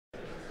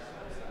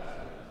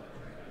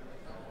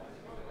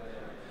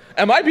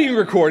Am I being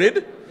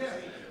recorded?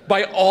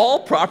 By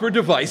all proper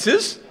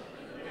devices?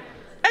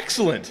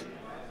 Excellent.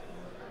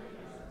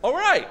 All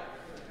right.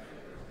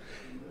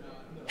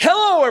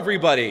 Hello,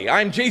 everybody.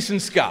 I'm Jason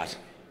Scott.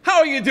 How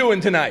are you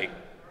doing tonight?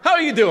 How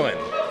are you doing?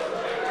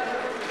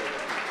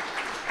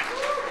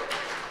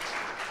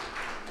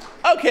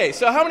 Okay,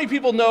 so how many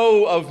people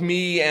know of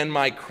me and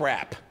my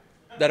crap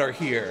that are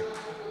here?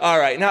 All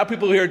right, now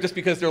people are here just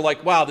because they're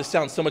like, wow, this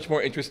sounds so much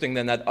more interesting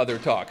than that other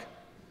talk.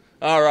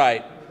 All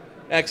right,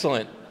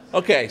 excellent.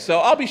 Okay, so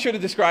I'll be sure to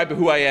describe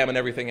who I am and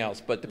everything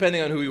else, but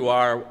depending on who you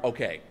are,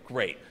 okay,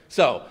 great.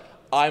 So,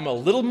 I'm a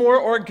little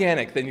more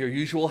organic than your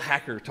usual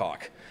hacker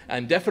talk.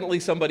 I'm definitely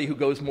somebody who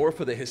goes more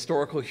for the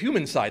historical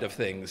human side of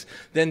things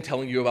than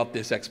telling you about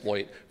this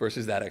exploit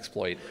versus that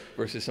exploit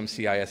versus some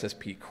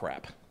CISSP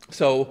crap.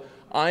 So,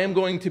 I am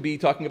going to be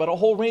talking about a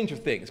whole range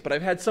of things, but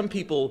I've had some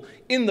people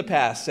in the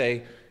past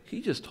say,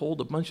 he just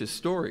told a bunch of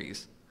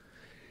stories.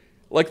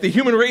 Like the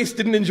human race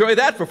didn't enjoy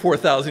that for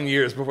 4,000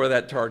 years before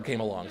that tard came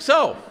along.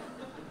 So,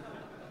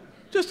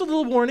 just a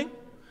little warning.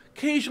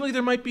 Occasionally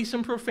there might be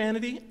some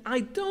profanity. I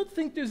don't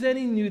think there's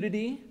any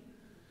nudity,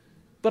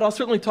 but I'll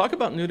certainly talk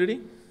about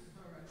nudity.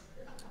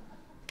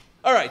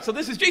 All right, so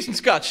this is Jason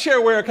Scott's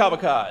Shareware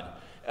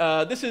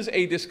Calvacade. This is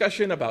a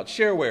discussion about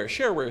Shareware,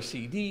 Shareware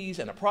CDs,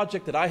 and a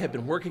project that I have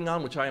been working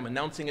on, which I am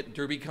announcing at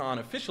DerbyCon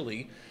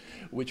officially,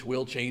 which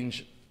will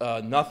change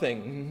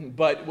nothing,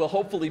 but will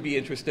hopefully be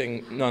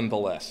interesting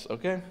nonetheless,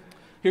 okay?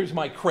 Here's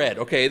my cred,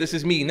 okay? This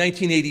is me,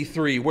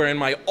 1983, wearing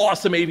my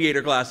awesome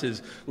aviator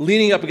glasses,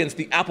 leaning up against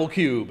the Apple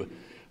Cube.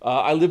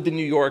 I lived in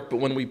New York, but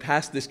when we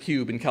passed this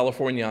cube in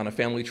California on a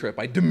family trip,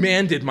 I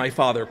demanded my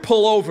father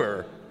pull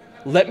over,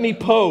 let me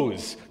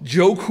pose,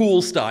 Joe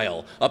Cool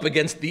style, up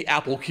against the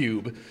Apple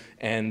Cube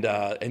and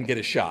get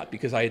a shot,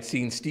 because I had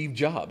seen Steve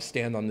Jobs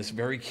stand on this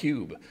very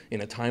cube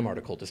in a Time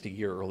article just a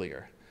year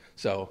earlier.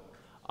 So,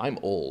 I'm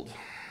old.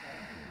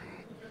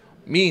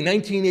 Me,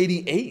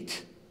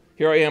 1988.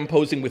 Here I am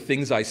posing with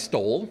things I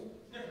stole.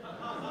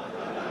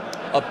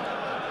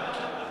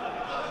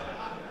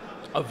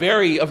 A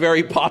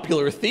very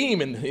popular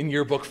theme in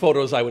yearbook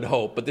photos, I would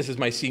hope, but this is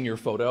my senior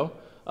photo.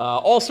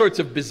 All sorts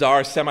of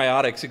bizarre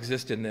semiotics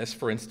exist in this.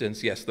 For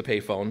instance, yes, the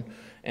payphone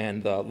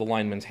and the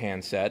lineman's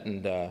handset,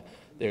 and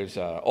there's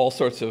all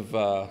sorts of,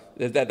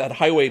 that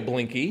highway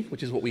blinky,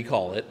 which is what we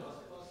call it.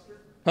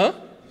 Huh?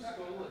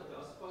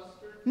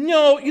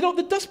 No, you know,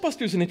 the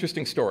Dustbuster's an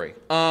interesting story.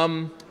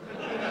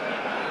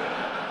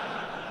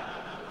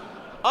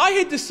 I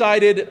had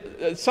decided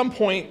at some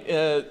point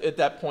at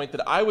that point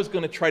that I was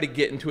going to try to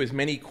get into as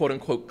many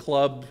quote-unquote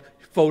club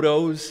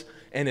photos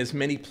and as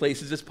many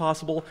places as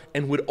possible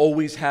and would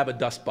always have a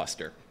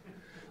Dustbuster.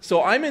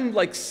 So I'm in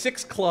like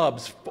 6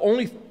 clubs,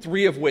 only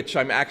 3 of which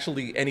I'm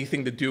actually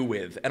anything to do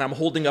with, and I'm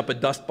holding up a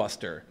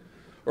Dustbuster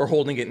or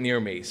holding it near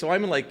me. So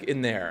I'm like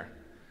in there.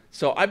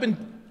 So I've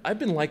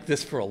been like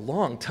this for a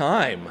long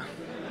time.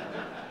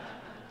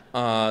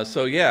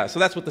 So yeah, so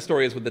that's what the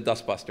story is with the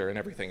Dustbuster and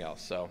everything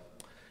else. So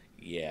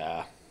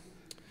yeah.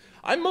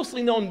 I'm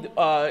mostly known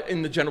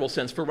in the general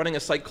sense for running a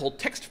site called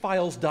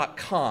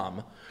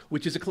textfiles.com,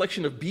 which is a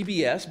collection of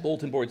BBS,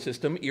 bulletin board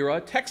system, era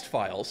text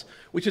files,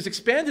 which has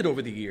expanded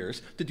over the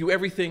years to do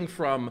everything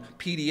from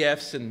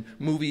PDFs and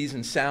movies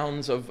and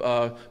sounds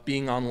of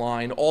being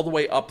online, all the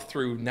way up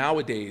through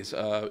nowadays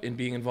in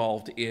being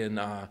involved in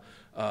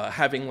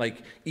having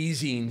like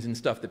e-zines and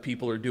stuff that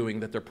people are doing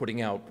that they're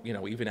putting out, you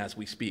know, even as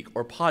we speak,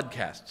 or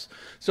podcasts.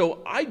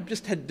 So I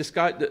just had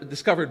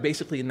discovered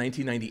basically in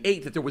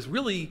 1998 that there was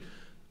really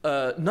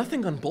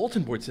nothing on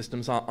bulletin board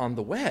systems on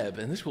the web,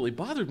 and this really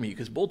bothered me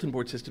because bulletin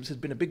board systems has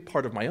been a big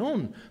part of my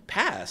own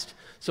past.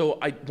 So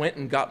I went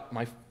and got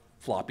my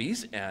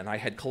floppies, and I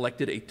had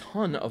collected a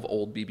ton of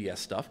old BBS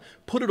stuff,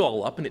 put it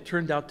all up, and it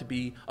turned out to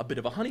be a bit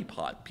of a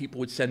honeypot. People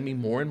would send me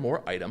more and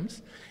more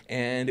items,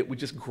 and it would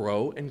just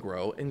grow and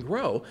grow and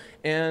grow.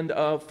 And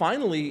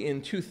finally,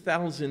 in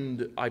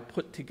 2000, I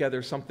put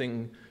together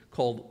something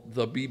called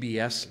the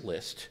BBS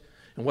list.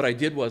 And what I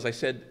did was I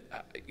said,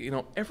 you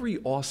know, every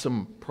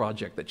awesome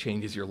project that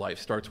changes your life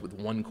starts with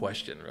one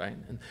question, right?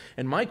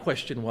 And my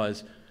question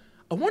was,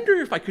 I wonder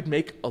if I could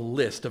make a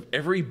list of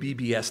every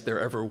BBS there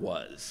ever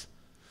was.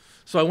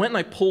 So I went and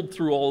I pulled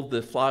through all of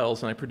the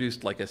files and I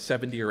produced like a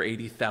 70 or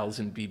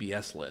 80,000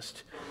 BBS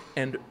list.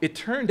 And it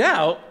turned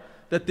out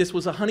that this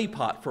was a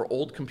honeypot for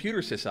old computer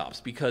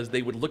sysops because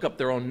they would look up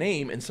their own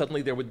name and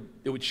suddenly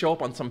it would show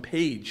up on some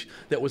page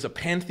that was a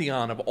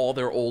pantheon of all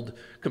their old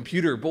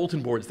computer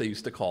bulletin boards they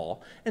used to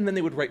call. And then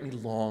they would write me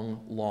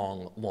long,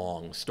 long,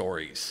 long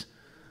stories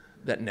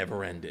that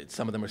never ended.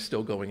 Some of them are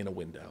still going in a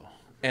window.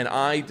 And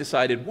I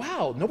decided,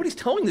 wow, nobody's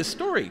telling this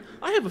story.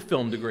 I have a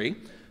film degree.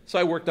 So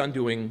I worked on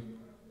doing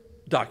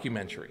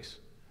documentaries.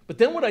 But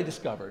then what I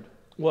discovered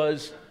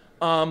was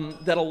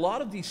that a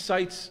lot of these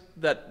sites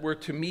that were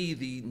to me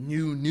the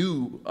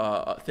new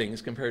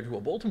things compared to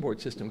a bulletin board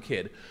system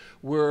kid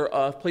were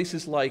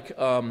places like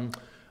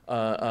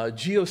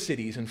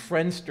GeoCities and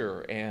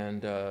Friendster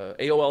and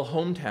AOL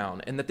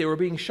Hometown, and that they were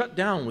being shut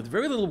down with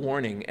very little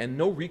warning and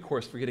no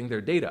recourse for getting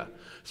their data.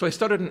 So I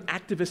started an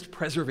activist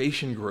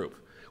preservation group,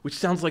 which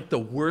sounds like the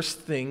worst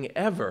thing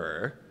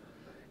ever.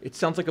 It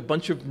sounds like a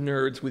bunch of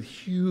nerds with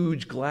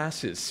huge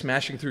glasses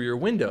smashing through your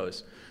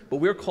windows. But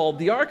we're called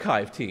the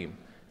archive team,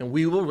 and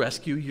we will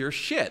rescue your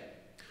shit.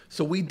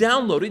 So we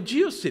downloaded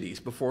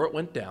GeoCities before it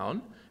went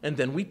down, and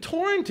then we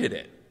torrented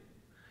it.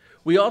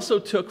 We also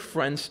took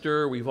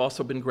Friendster. We've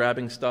also been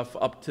grabbing stuff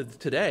up to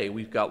today.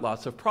 We've got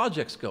lots of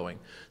projects going.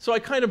 So I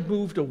kind of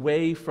moved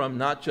away from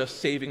not just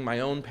saving my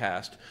own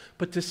past,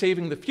 but to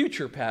saving the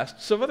future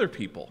pasts of other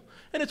people.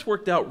 And it's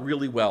worked out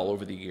really well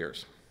over the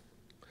years.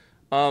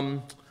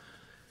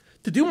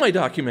 To do my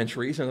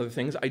documentaries and other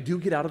things, I do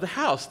get out of the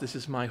house. This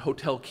is my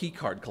hotel key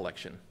card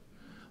collection.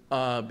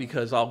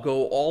 Because I'll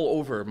go all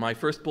over. My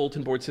first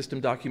bulletin board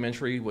system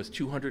documentary was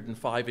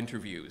 205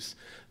 interviews.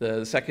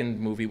 The second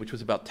movie, which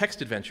was about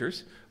text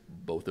adventures,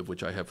 both of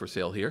which I have for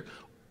sale here,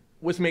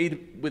 was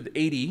made with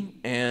 80,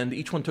 and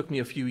each one took me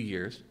a few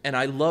years. And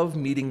I love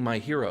meeting my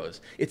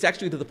heroes. It's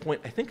actually to the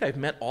point I think I've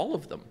met all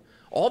of them.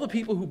 All the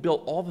people who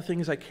built all the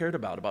things I cared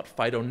about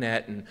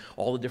FidoNet and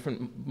all the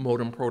different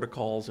modem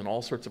protocols and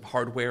all sorts of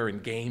hardware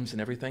and games and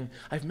everything.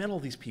 I've met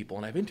all these people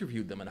and I've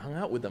interviewed them and hung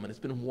out with them, and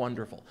it's been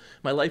wonderful.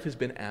 My life has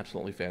been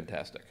absolutely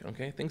fantastic,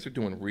 okay? Things are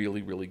doing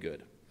really, really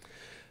good.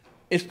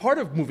 As part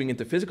of moving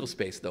into physical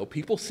space, though,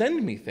 people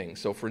send me things.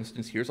 So for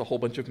instance, here's a whole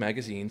bunch of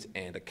magazines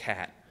and a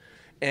cat.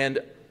 And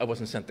I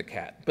wasn't sent the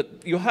cat,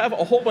 but you'll have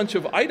a whole bunch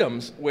of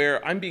items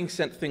where I'm being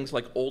sent things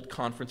like old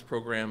conference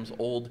programs,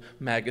 old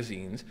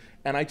magazines,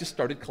 and I just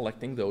started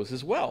collecting those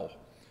as well.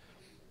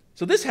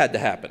 So this had to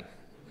happen.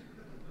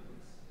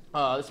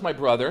 This is my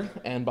brother,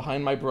 and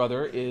behind my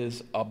brother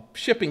is a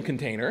shipping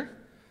container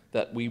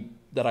that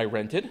I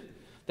rented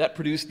that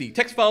produced the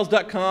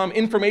textfiles.com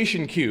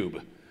information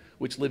cube,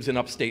 which lives in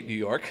upstate New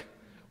York,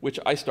 which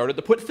I started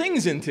to put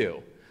things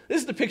into.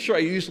 This is the picture I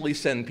usually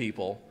send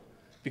people,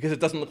 because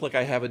it doesn't look like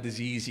I have a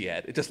disease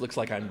yet. It just looks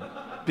like I'm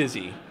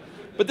busy.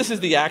 But this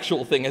is the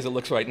actual thing as it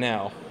looks right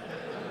now.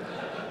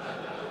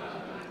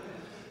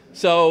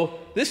 So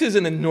this is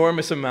an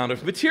enormous amount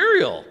of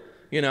material,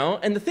 you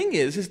know? And the thing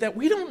is that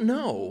we don't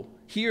know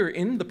here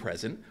in the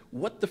present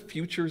what the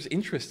future's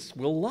interests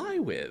will lie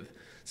with.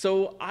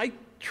 So I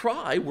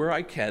try where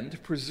I can to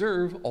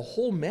preserve a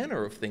whole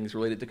manner of things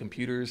related to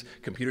computers,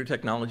 computer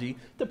technology,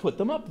 to put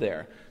them up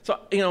there. So,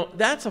 you know,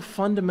 that's a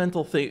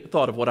fundamental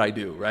thought of what I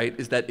do, right?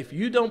 Is that if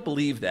you don't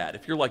believe that,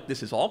 if you're like,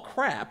 this is all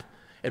crap,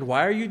 and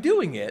why are you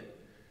doing it?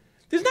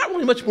 There's not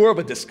really much more of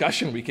a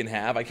discussion we can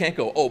have. I can't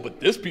go, oh, but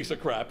this piece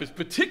of crap is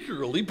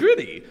particularly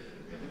pretty.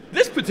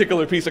 This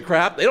particular piece of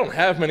crap, they don't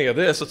have many of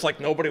this. It's like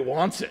nobody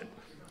wants it.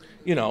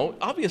 You know,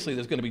 obviously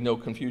there's going to be no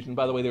confusion.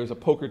 By the way, there's a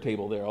poker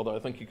table there, although I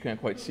think you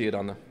can't quite see it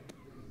on the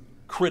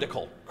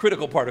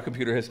critical part of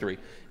computer history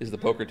is the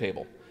poker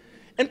table.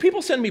 And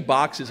people send me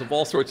boxes of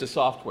all sorts of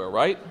software,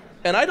 right?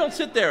 And I don't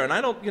sit there and I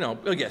don't, you know,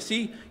 oh yeah,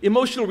 see,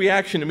 emotional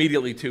reaction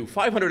immediately to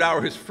 500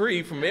 hours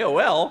free from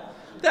AOL.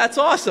 That's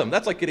awesome.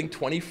 That's like getting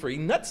 20 free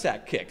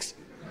nutsack kicks.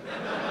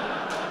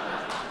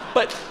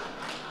 But,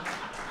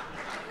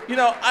 you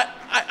know,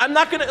 I'm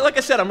not going to, like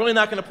I said, I'm really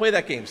not going to play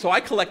that game. So I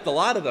collect a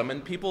lot of them,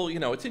 and people, you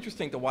know, it's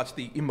interesting to watch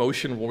the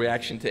emotional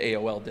reaction to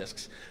AOL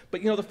discs.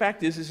 But, you know, the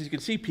fact is, as you can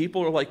see,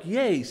 people are like,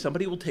 yay,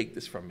 somebody will take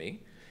this from me.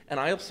 And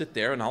I'll sit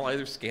there and I'll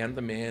either scan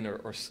them in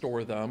or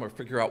store them or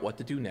figure out what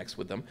to do next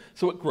with them.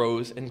 So it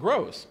grows and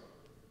grows.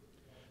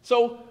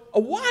 So a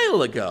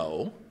while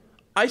ago,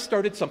 I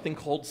started something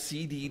called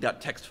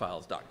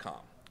cd.textfiles.com.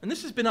 And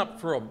this has been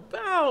up for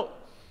about,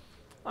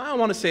 I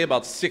want to say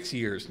about 6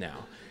 years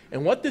now.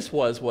 And what this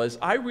was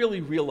I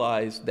really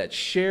realized that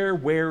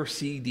Shareware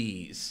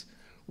CDs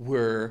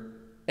were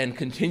and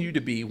continue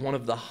to be one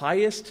of the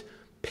highest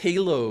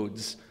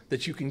payloads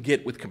that you can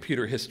get with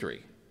computer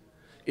history.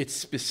 It's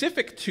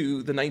specific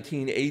to the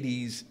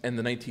 1980s and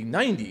the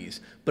 1990s,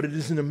 but it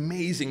is an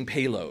amazing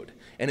payload.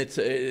 And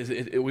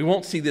we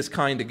won't see this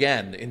kind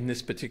again in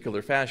this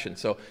particular fashion.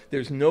 So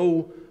there's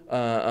no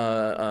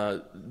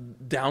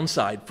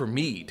downside for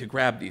me to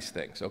grab these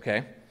things,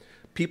 okay?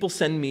 People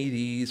send me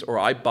these, or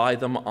I buy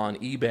them on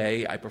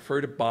eBay. I prefer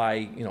to buy,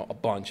 you know, a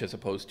bunch as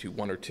opposed to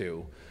one or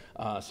two.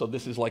 So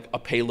this is like a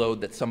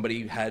payload that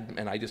somebody had,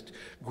 and I just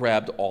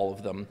grabbed all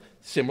of them.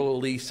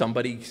 Similarly,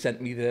 somebody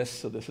sent me this.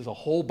 So this is a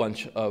whole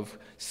bunch of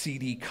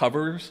CD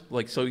covers.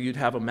 Like, so you'd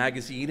have a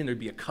magazine, and there'd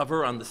be a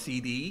cover on the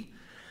CD,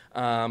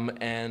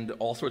 and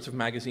all sorts of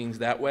magazines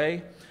that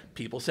way.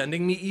 People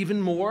sending me even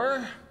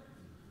more.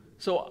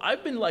 So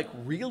I've been like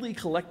really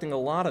collecting a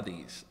lot of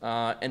these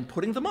and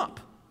putting them up.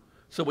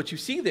 So what you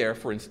see there,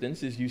 for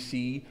instance, is you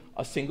see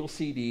a single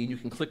CD, and you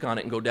can click on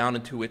it and go down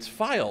into its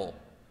file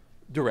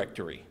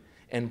directory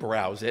and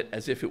browse it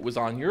as if it was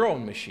on your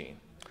own machine.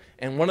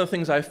 And one of the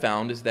things I've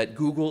found is that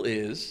Google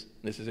is,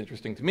 this is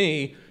interesting to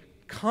me,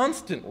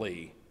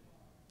 constantly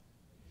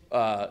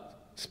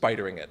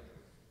spidering it.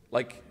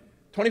 Like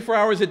 24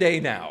 hours a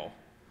day now,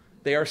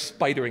 they are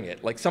spidering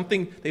it. Like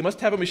something, they must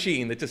have a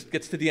machine that just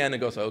gets to the end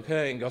and goes,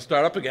 okay, and go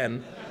start up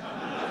again.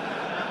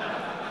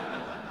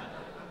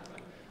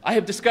 I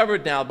have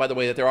discovered now, by the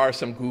way, that there are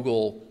some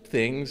Google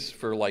things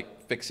for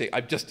like fixate.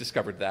 I've just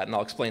discovered that, and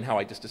I'll explain how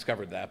I just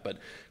discovered that. But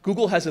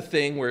Google has a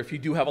thing where if you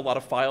do have a lot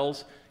of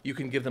files, you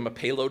can give them a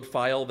payload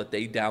file that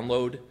they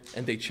download,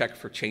 and they check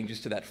for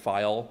changes to that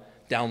file,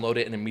 download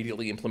it, and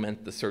immediately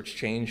implement the search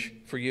change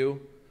for you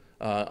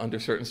under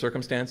certain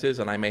circumstances.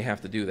 And I may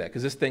have to do that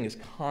because this thing is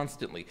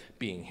constantly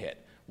being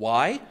hit.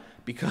 Why?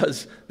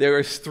 Because there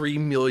is 3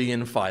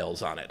 million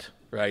files on it,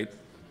 right?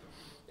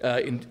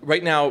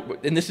 Right now,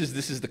 and this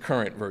is the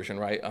current version,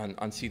 right,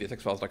 on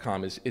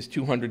cd@textfiles.com, is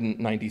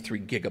 293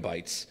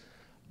 gigabytes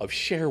of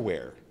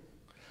shareware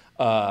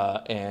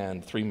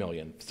and 3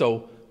 million.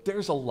 So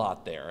there's a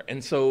lot there.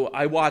 And so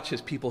I watch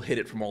as people hit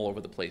it from all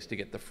over the place to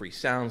get the free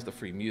sounds, the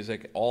free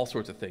music, all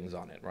sorts of things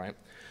on it, right?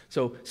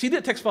 So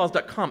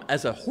cd@textfiles.com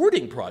as a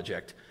hoarding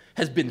project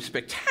has been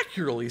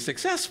spectacularly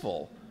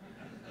successful.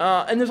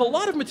 And there's a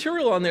lot of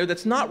material on there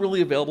that's not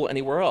really available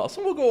anywhere else.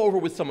 And we'll go over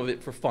with some of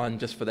it for fun,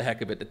 just for the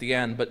heck of it at the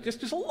end, but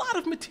just there's a lot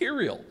of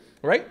material,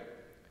 right?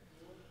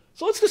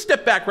 So let's just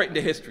step back right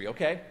into history,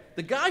 okay?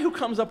 The guy who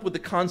comes up with the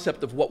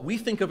concept of what we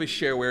think of as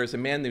shareware is a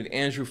man named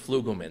Andrew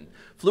Flugelman.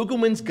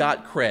 Flugelman's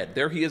got cred.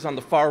 There he is on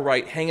the far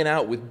right hanging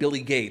out with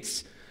Billy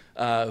Gates,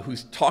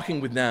 who's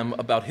talking with them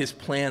about his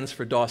plans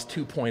for DOS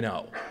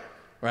 2.0,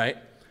 right?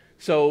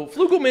 So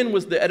Flugelman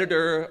was the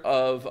editor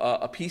of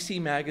a PC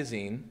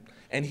magazine,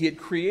 and he had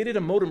created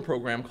a modem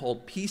program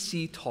called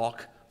PC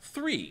Talk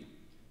 3.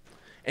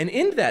 And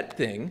in that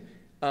thing,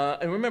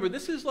 and remember,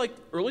 this is like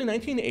early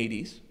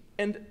 1980s,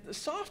 and the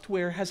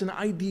software has an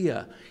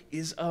idea.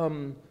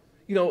 You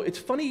know, it's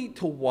funny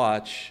to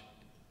watch,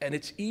 and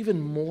it's even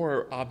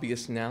more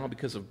obvious now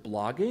because of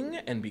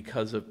blogging and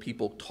because of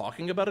people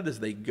talking about it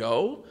as they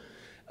go.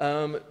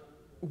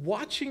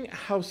 Watching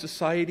how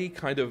society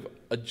kind of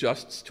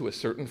adjusts to a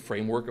certain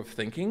framework of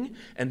thinking,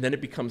 and then it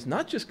becomes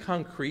not just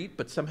concrete,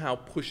 but somehow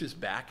pushes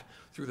back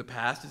through the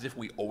past as if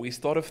we always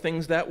thought of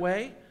things that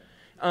way.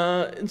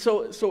 And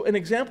so an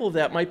example of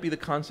that might be the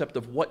concept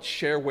of what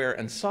shareware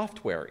and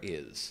software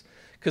is.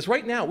 Because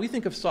right now, we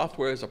think of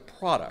software as a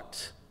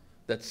product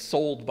that's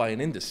sold by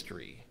an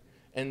industry,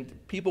 and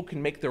people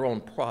can make their own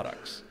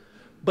products.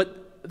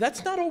 But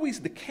that's not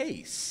always the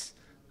case.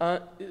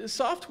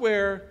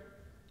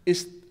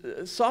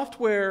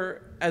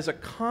 Software as a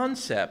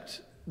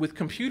concept with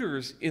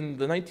computers in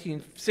the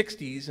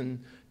 1960s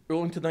and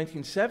early into the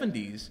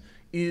 1970s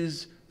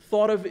is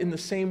thought of in the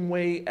same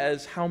way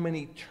as how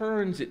many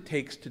turns it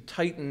takes to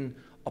tighten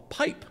a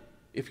pipe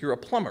if you're a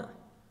plumber.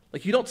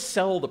 Like, you don't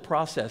sell the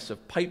process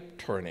of pipe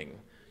turning,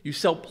 you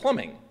sell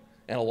plumbing.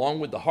 And along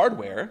with the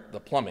hardware, the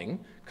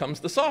plumbing, comes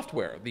the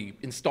software, the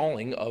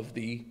installing of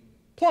the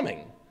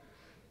plumbing.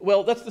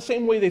 Well, that's the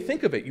same way they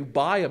think of it. You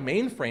buy a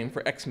mainframe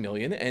for X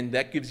million, and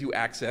that gives you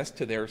access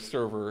to their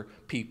server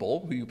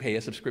people who you pay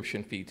a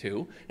subscription fee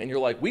to, and you're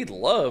like, we'd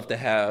love to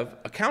have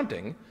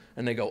accounting.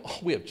 And they go, oh,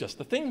 we have just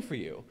the thing for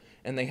you.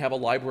 And they have a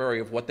library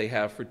of what they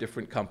have for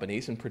different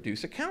companies and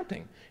produce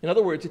accounting. In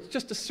other words, it's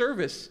just a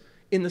service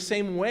in the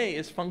same way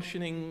as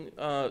functioning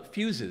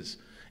fuses.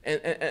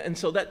 And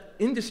so that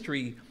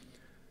industry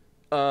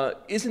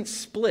isn't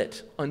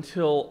split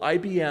until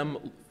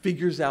IBM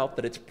figures out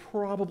that it's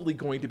probably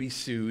going to be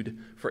sued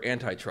for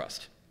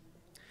antitrust.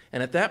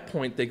 And at that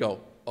point, they go,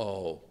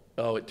 oh,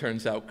 it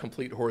turns out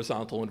complete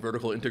horizontal and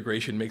vertical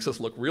integration makes us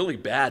look really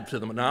bad to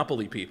the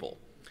monopoly people.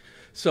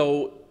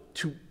 So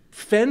to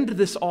fend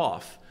this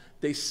off,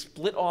 they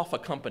split off a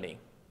company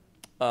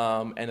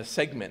and a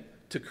segment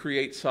to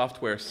create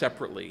software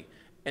separately.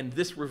 And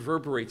this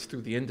reverberates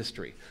through the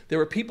industry.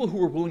 There are people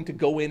who are willing to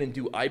go in and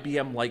do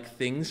IBM-like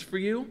things for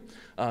you.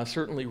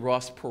 Certainly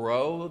Ross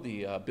Perot,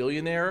 the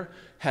billionaire,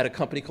 had a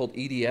company called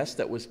EDS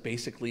that was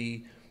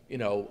basically, you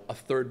know, a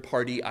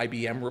third-party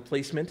IBM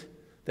replacement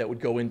that would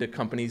go into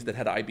companies that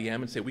had IBM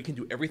and say, we can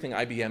do everything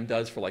IBM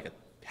does for like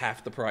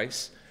half the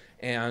price.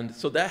 And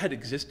so that had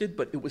existed,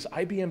 but it was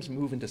IBM's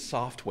move into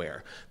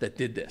software that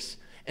did this.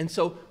 And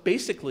so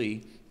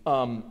basically,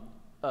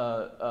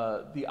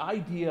 the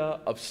idea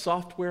of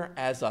software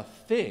as a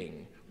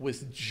thing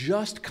was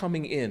just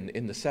coming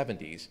in the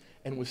 70s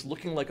and was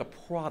looking like a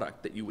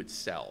product that you would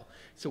sell.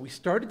 So we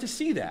started to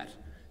see that,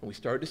 and we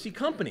started to see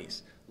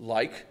companies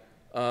like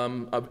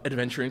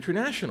Adventure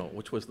International,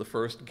 which was the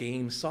first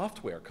game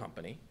software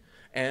company,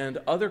 and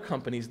other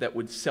companies that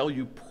would sell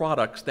you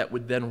products that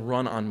would then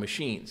run on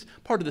machines.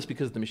 Part of this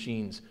because the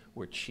machines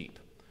were cheap.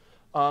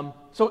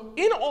 So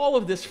in all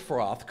of this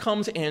froth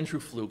comes Andrew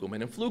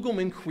Flugelman, and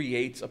Flugelman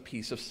creates a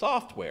piece of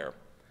software.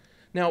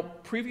 Now,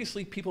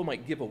 previously, people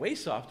might give away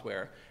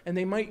software, and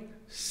they might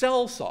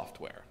sell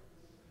software,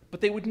 but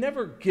they would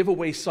never give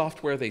away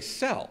software they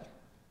sell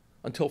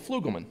until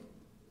Flugelman.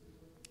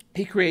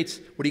 He creates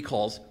what he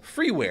calls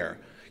freeware,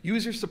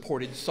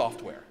 user-supported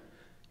software.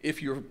 If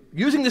you're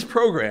using this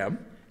program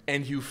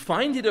and you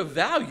find it of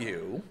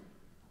value,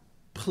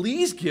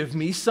 please give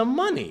me some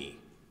money.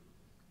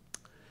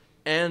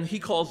 And he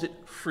calls it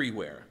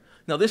freeware.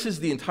 Now, this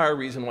is the entire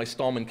reason why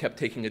Stallman kept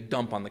taking a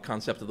dump on the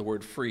concept of the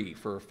word free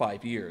for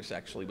 5 years,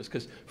 actually, was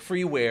because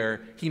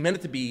freeware, he meant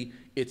it to be,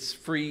 it's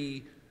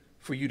free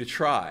for you to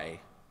try,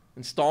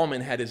 And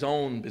Stallman had his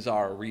own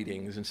bizarre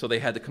readings, and so they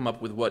had to come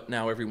up with what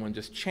now everyone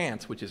just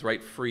chants, which is,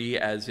 right, free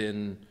as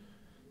in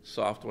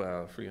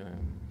software,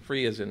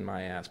 free as in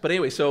my ass. But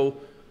anyway, so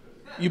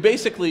you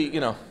basically,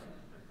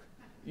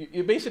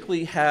 you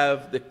basically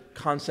have the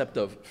concept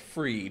of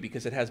free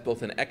because it has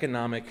both an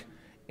economic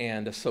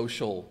and a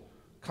social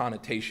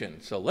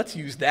connotation. So let's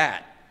use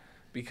that,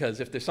 because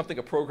if there's something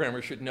a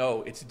programmer should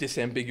know, it's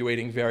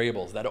disambiguating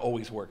variables. That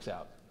always works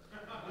out.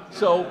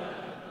 So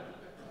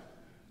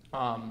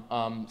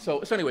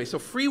anyway, so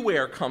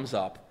freeware comes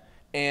up,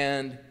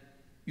 and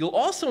you'll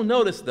also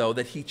notice, though,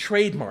 that he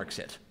trademarks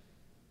it,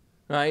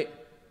 right?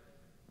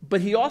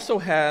 But he also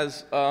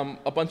has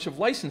a bunch of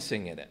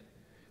licensing in it,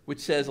 which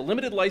says a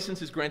limited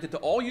license is granted to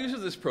all users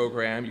of this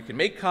program. You can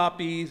make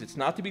copies. It's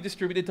not to be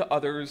distributed to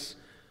others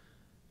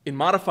in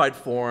modified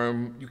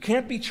form. You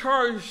can't be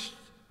charged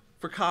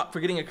for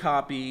getting a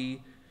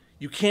copy.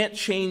 You can't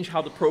change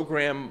how the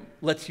program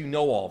lets you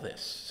know all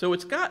this. So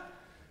it's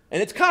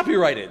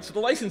copyrighted. So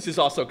the license is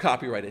also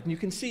copyrighted. And you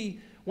can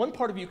see, one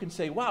part of you can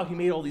say, wow, he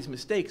made all these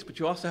mistakes, but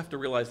you also have to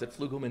realize that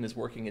Flügelman is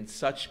working in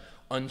such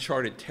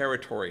uncharted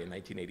territory in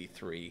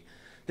 1983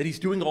 that he's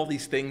doing all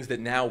these things that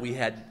now we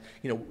had,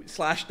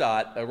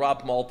 Slashdot,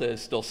 Rob Malta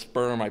is still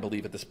sperm, I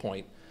believe, at this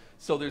point.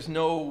 So there's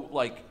no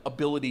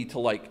ability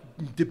to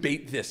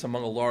debate this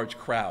among a large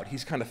crowd.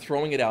 He's kind of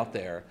throwing it out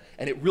there,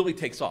 and it really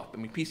takes off. I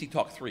mean, PC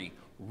Talk 3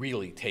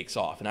 really takes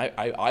off, and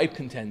I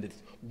contend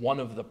it's one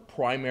of the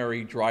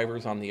primary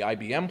drivers on the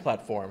IBM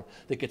platform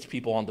that gets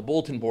people on the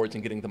bulletin boards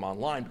and getting them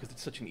online, because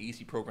it's such an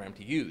easy program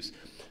to use.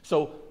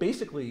 So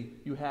basically,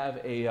 you have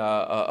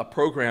a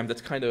program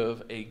that's kind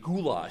of a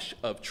goulash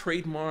of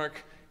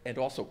trademark and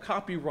also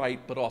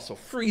copyright, but also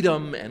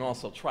freedom, and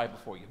also try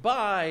before you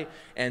buy.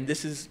 And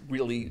this is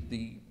really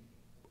the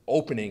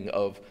opening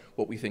of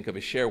what we think of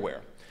as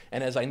shareware.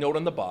 And as I note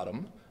on the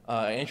bottom,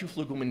 Andrew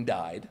Flügelman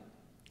died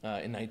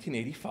in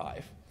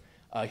 1985.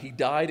 He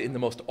died in the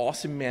most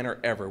awesome manner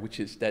ever,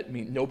 which is that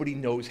nobody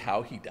knows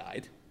how he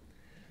died.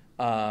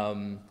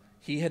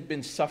 He had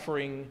been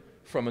suffering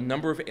from a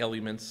number of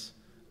ailments.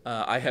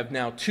 I have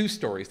now two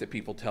stories that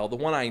people tell. The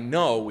one I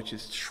know, which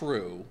is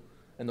true,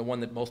 and the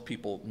one that most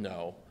people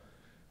know,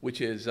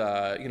 which is,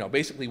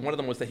 basically one of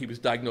them was that he was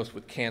diagnosed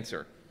with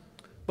cancer.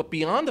 But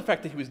beyond the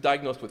fact that he was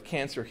diagnosed with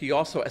cancer, he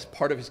also, as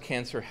part of his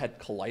cancer, had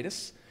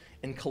colitis.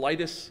 And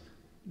colitis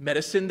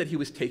medicine that he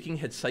was taking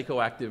had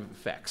psychoactive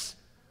effects.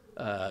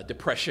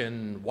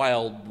 Depression,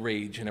 wild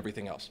rage, and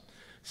everything else.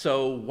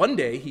 So one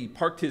day he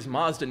parked his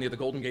Mazda near the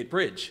Golden Gate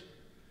Bridge,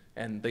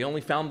 and they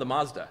only found the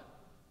Mazda,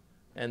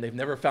 and they've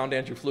never found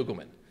Andrew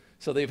Flügelman.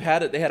 So they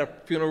had a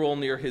funeral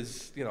near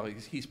his,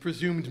 he's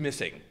presumed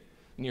missing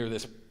near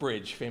this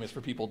bridge, famous for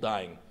people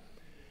dying.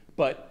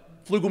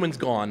 But Flügelman's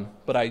gone,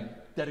 but I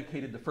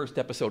dedicated the first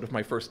episode of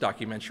my first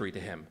documentary to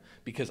him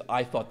because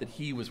I thought that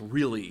he was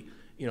really,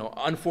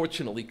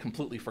 unfortunately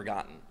completely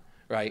forgotten,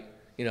 right?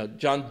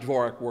 John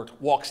Dvorak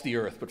walks the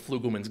earth, but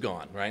Flügelman's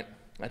gone, right?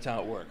 That's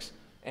how it works.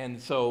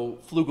 And so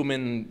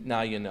Flügelman,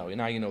 now you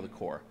know the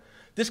core.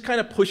 This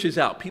kind of pushes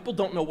out. People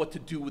don't know what to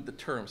do with the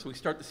terms, so we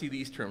start to see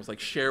these terms like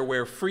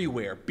shareware,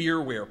 freeware,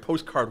 beerware,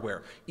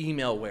 postcardware,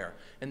 emailware.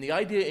 And the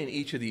idea in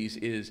each of these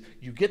is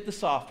you get the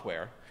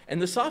software,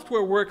 and the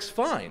software works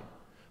fine.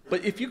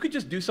 But if you could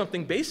just do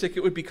something basic,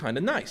 it would be kind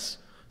of nice.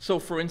 So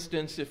for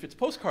instance, if it's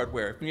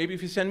postcardware, maybe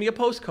if you send me a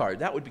postcard,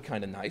 that would be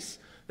kind of nice.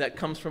 That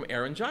comes from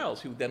Aaron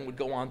Giles, who then would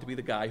go on to be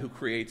the guy who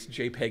creates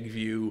JPEG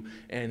View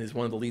and is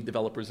one of the lead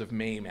developers of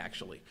MAME,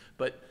 actually.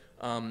 But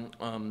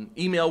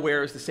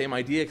emailware is the same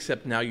idea,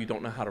 except now you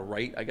don't know how to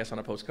write, I guess, on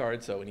a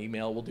postcard. So an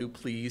email will do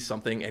please,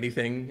 something,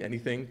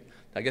 anything.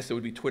 I guess it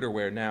would be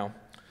Twitterware now.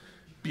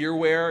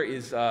 Beerware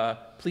is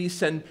please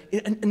send,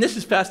 and this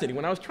is fascinating.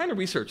 When I was trying to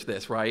research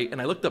this, right,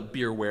 and I looked up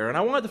beerware, and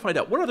I wanted to find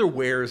out what other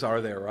wares are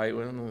there, right?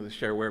 Well, the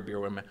shareware,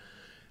 beerware.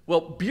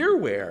 Well,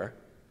 beerware,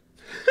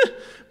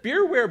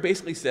 beerware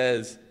basically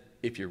says,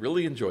 if you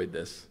really enjoyed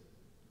this,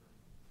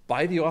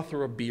 buy the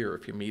author a beer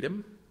if you meet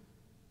him.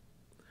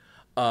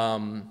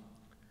 And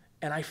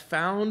I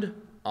found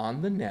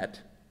on the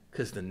net,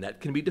 because the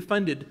net can be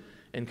defended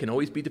and can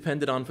always be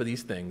depended on for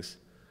these things,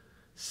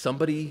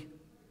 somebody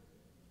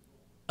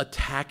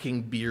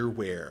attacking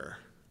beerware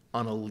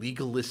on a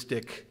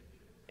legalistic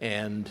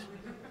and,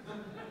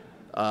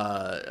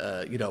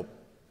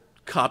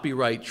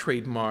 copyright,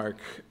 trademark,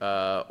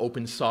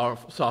 open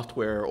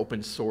software,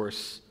 open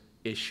source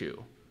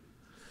issue.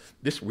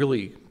 This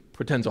really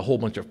pretends a whole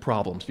bunch of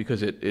problems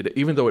because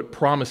even though it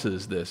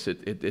promises this,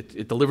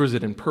 it delivers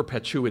it in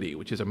perpetuity,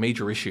 which is a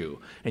major issue,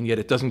 and yet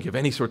it doesn't give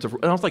any sorts of,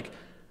 and I was like,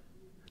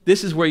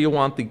 this is where you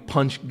want the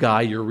punch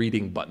guy you're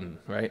reading button,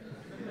 right?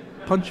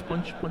 Punch,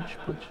 punch, punch,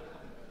 punch.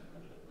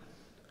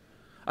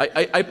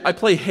 I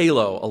play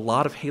Halo, a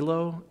lot of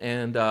Halo,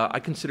 and I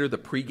consider the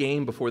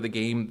pre-game before the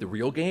game the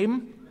real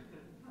game.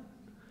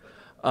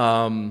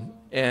 And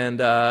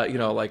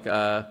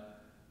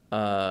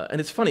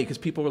it's funny because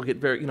people will get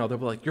very, they'll be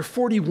like, you're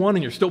 41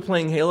 and you're still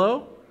playing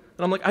Halo?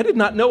 And I'm like, I did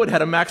not know it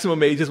had a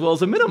maximum age as well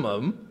as a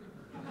minimum.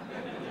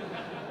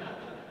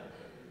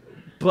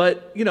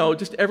 But, you know,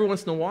 just every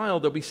once in a while,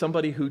 there'll be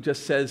somebody who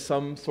just says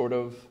some sort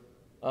of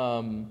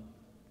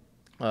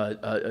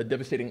a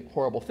devastating,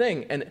 horrible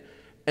thing. And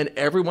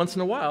every once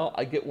in a while,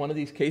 I get one of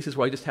these cases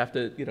where I just have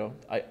to, you know,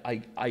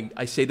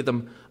 I say to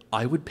them,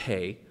 I would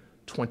pay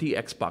 20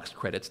 Xbox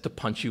credits to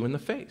punch you in the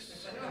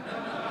face.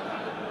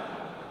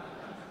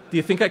 Do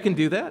you think I can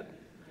do that?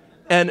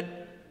 And,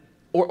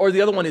 or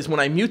the other one is when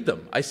I mute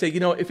them. I say, you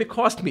know, if it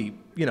cost me,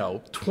 you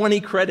know,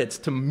 20 credits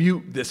to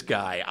mute this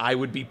guy, I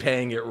would be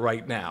paying it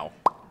right now.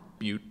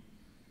 Mute.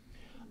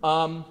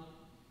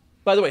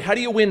 By the way, how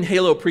do you win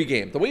Halo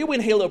pregame? The way you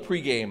win Halo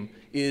pregame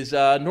is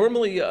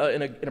normally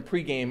in a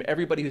pregame,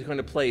 everybody who's going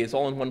to play is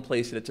all in one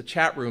place, and it's a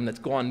chat room that's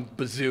gone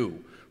bazoo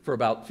for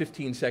about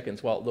 15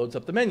 seconds while it loads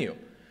up the menu.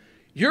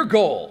 Your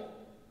goal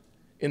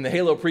in the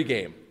Halo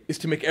pregame is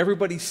to make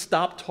everybody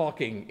stop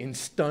talking in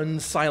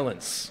stunned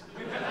silence.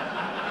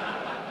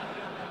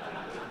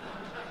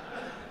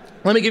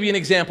 Let me give you an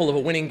example of a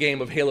winning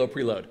game of Halo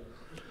preload.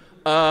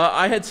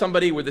 I had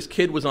somebody where this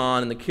kid was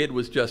on, and the kid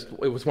was just,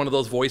 it was one of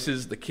those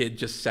voices, the kid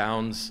just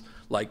sounds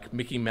like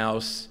Mickey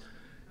Mouse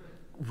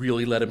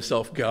really let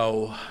himself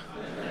go,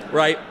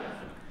 right?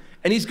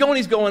 And he's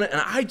going, and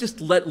I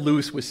just let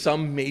loose with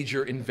some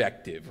major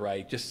invective,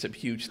 right? Just some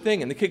huge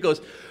thing. And the kid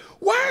goes,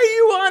 why are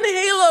you on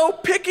Halo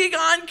picking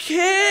on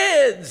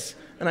kids?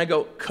 And I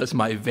go, 'cause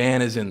my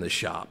van is in the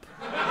shop.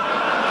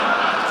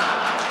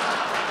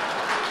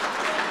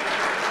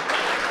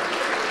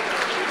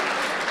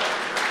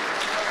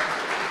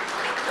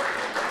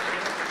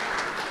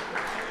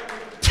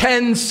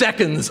 "10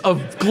 seconds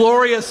of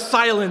glorious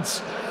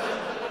silence,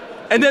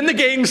 and then the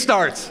game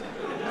starts."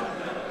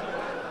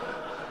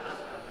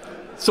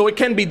 So it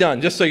can be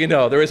done, just so you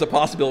know. There is a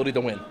possibility to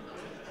win.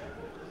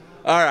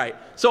 All right.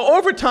 So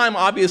over time,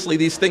 obviously,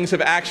 these things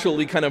have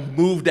actually kind of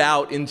moved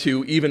out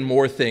into even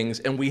more things,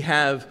 and we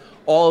have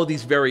all of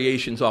these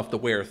variations off the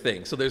where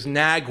thing. So there's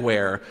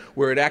nagware,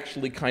 where it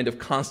actually kind of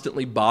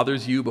constantly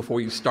bothers you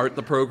before you start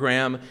the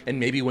program, and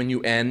maybe when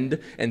you end,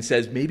 and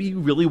says, maybe you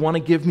really want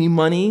to give me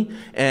money.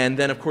 And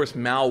then, of course,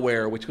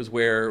 malware, which was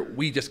where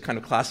we just kind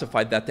of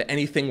classified that to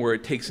anything where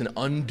it takes an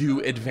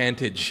undue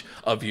advantage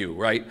of you,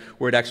 right?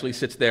 Where it actually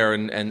sits there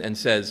and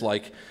says,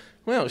 like,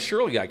 well,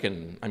 surely I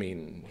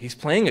mean, he's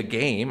playing a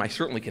game. I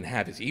certainly can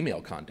have his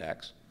email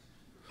contacts.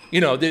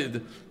 You know,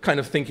 the kind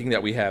of thinking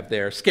that we have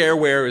there.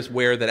 Scareware is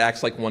where that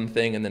acts like one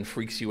thing and then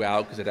freaks you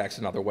out because it acts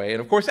another way. And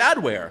of course,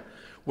 adware,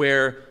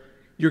 where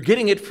you're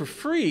getting it for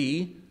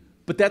free,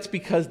 but that's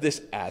because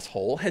this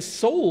asshole has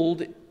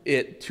sold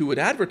it to an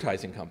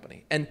advertising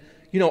company. And,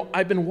 you know,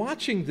 I've been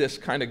watching this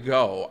kind of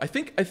go.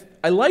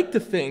 I like to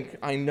think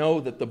I know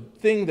that the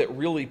thing that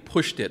really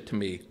pushed it to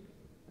me,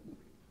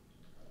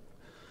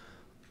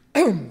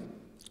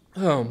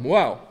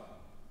 wow,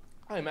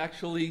 I'm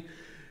actually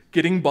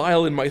getting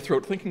bile in my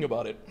throat thinking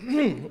about it,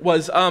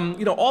 was,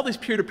 you know, all these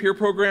peer-to-peer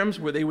programs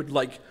where they would,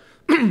 like,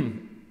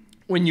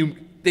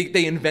 when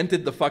they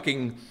invented the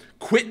fucking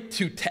quit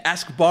to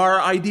taskbar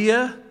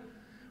idea,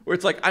 where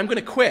it's like, I'm going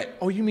to quit.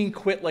 Oh, you mean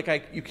quit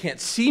like you can't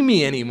see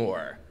me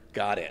anymore.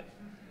 Got it.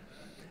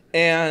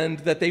 And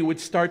that they would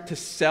start to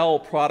sell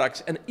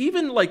products. And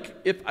even, like,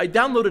 if I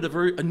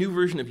downloaded a new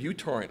version of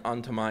uTorrent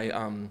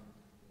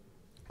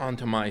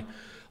onto my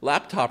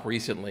laptop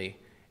recently,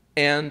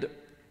 and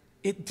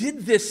it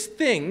did this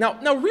thing.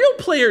 Now Real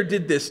Player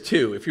did this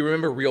too, if you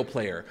remember Real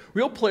Player.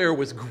 Real Player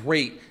was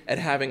great at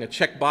having a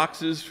check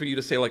boxes for you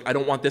to say, like, I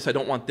don't want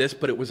this,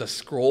 but it was a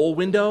scroll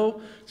window.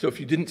 So if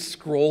you didn't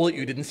scroll it,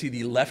 you didn't see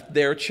the left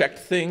there checked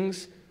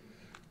things.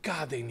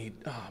 God,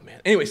 oh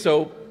man. Anyway,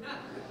 so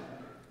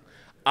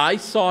I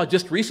saw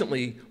just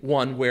recently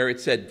one where it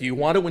said, do you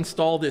want to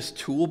install this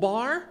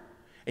toolbar?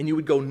 And you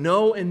would go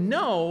no and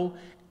no,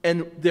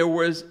 and there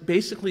was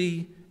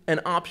basically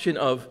an option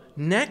of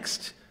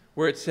next,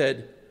 where it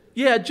said,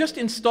 yeah, just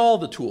install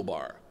the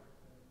toolbar.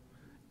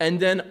 And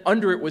then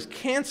under it was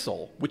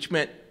cancel, which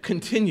meant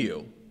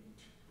continue.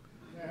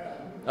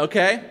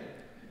 Okay?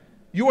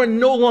 You are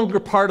no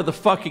longer part of the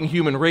fucking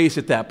human race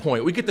at that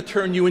point. We get to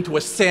turn you into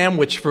a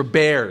sandwich for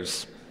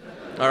bears.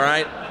 All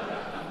right?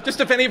 Just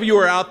if any of you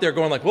are out there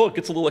going like, well, it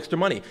gets a little extra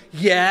money.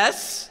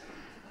 Yes.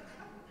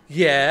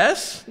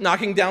 Yes,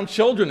 knocking down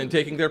children and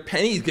taking their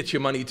pennies gets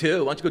you money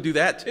too. Why don't you go do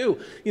that too?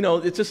 You know,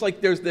 it's just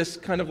like there's this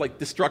kind of like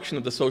destruction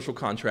of the social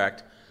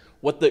contract.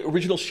 What the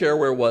original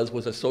shareware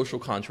was a social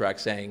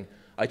contract saying,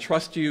 I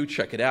trust you,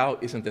 check it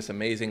out, isn't this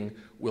amazing?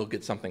 We'll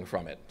get something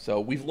from it. So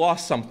we've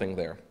lost something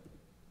there.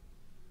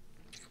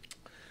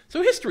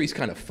 So history's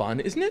kind of fun,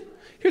 isn't it?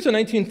 Here's a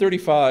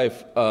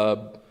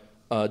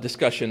 1935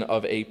 discussion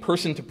of a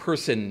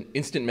person-to-person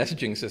instant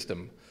messaging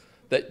system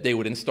that they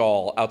would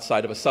install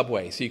outside of a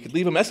subway. So you could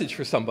leave a message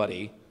for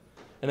somebody,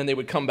 and then they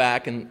would come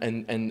back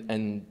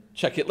and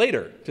check it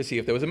later to see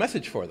if there was a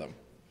message for them.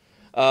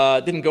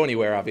 Didn't go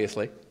anywhere,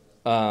 obviously,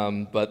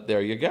 but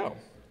there you go.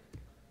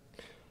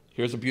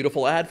 Here's a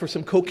beautiful ad for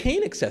some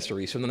cocaine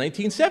accessories from the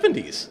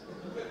 1970s.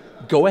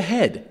 Go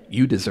ahead,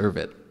 you deserve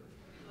it.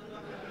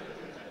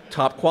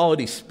 Top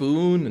quality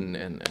spoon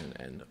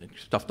and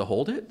stuff to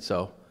hold it,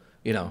 so,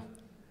 you know,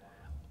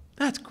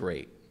 that's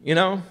great. You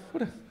know?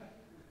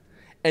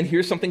 And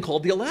here's something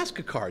called the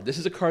Alaska card. This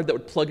is a card that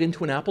would plug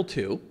into an Apple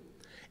II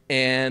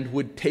and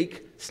would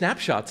take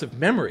snapshots of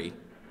memory.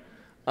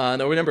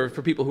 Now remember,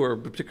 for people who are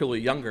particularly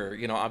younger,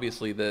 you know,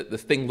 obviously the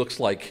thing looks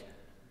like,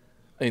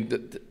 I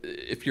mean,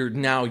 if you're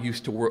now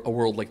used to a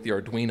world like the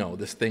Arduino,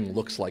 this thing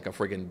looks like a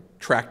friggin'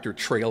 tractor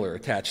trailer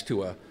attached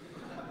to a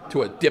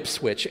dip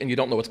switch, and you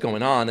don't know what's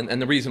going on.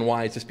 And the reason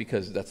why is just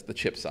because that's the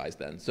chip size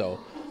then. So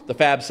the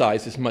fab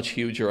size is much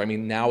huger. I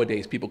mean,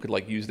 nowadays people could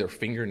like use their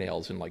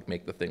fingernails and like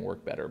make the thing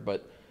work better.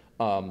 But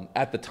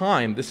at the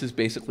time, this is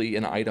basically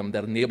an item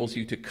that enables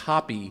you to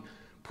copy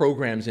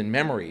programs in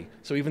memory.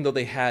 So even though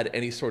they had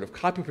any sort of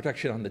copy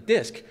protection on the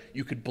disk,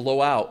 you could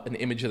blow out an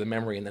image of the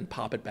memory and then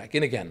pop it back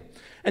in again.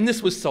 And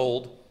this was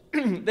sold.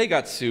 They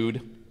got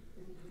sued.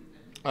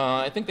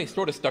 I think they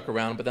sort of stuck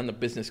around, but then the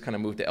business kind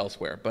of moved to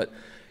elsewhere. But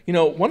you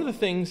know, one of the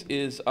things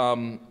is, you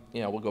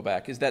know, we'll go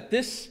back, is that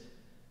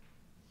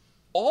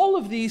all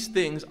of these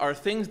things are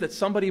things that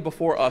somebody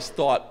before us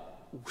thought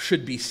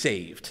should be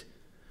saved.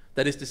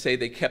 That is to say,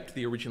 they kept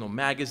the original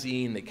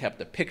magazine, they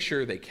kept a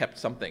picture, they kept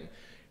something.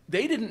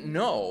 They didn't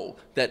know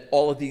that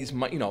all of these,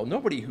 you know,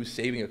 nobody who's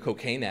saving a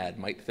cocaine ad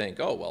might think,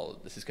 oh, well,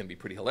 this is going to be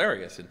pretty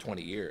hilarious in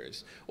 20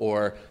 years.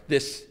 Or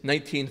this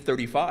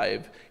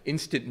 1935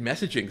 instant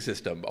messaging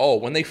system, oh,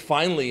 when they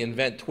finally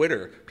invent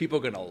Twitter, people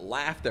are going to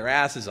laugh their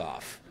asses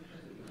off.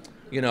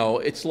 You know,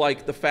 it's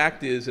like the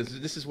fact is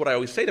this is what I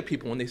always say to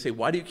people when they say,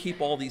 why do you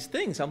keep all these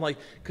things? I'm like,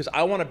 because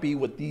I want to be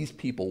what these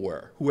people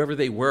were, whoever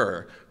they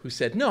were, who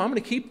said, no, I'm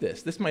going to keep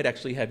this. This might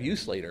actually have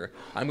use later.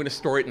 I'm going to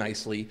store it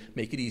nicely,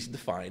 make it easy to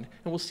find,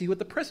 and we'll see what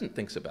the president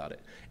thinks about it.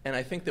 And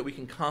I think that we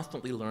can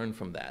constantly learn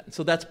from that. And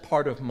so that's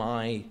part of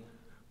my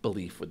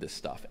belief with this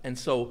stuff. And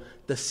so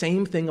the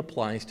same thing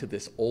applies to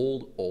this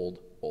old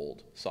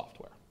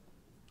software.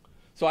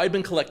 So I'd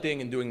been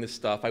collecting and doing this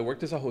stuff. I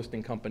worked as a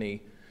hosting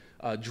company,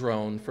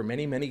 Drone, for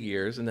many, many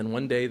years, and then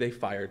one day they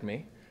fired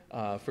me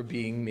for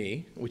being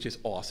me, which is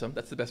awesome.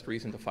 That's the best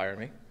reason to fire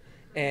me.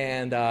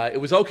 And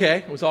it was okay.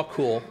 It was all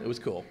cool. It was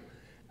cool.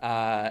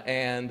 I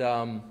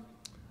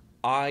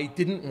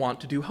didn't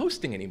want to do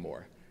hosting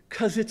anymore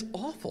because it's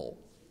awful.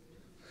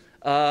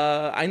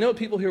 I know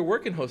people here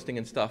work in hosting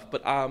and stuff,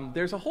 but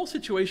there's a whole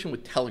situation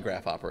with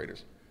telegraph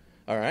operators.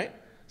 All right?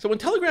 So when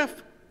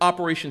telegraph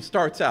operation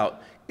starts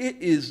out, it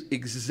is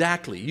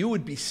exactly, you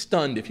would be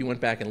stunned if you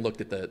went back and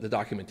looked at the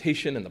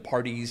documentation and the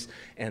parties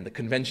and the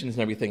conventions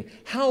and everything,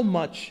 how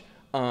much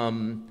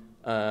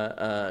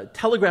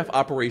telegraph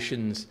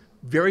operations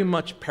very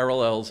much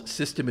parallels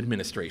system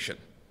administration.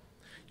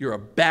 You're a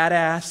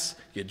badass,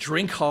 you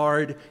drink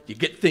hard, you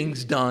get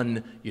things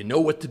done, you know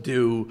what to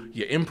do,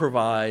 you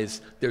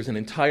improvise. There's an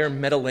entire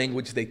meta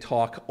language they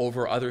talk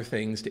over other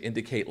things to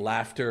indicate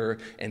laughter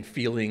and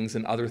feelings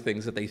and other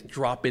things that they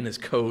drop in as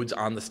codes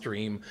on the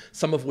stream,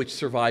 some of which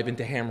survive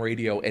into ham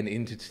radio and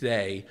into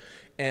today.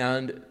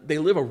 And they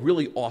live a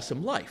really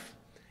awesome life.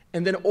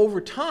 And then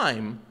over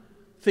time,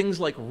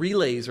 things like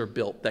relays are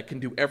built that can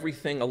do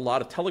everything a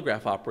lot of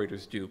telegraph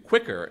operators do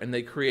quicker, and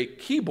they create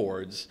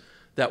keyboards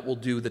that will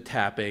do the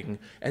tapping,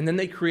 and then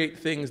they create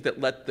things that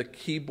let the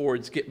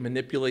keyboards get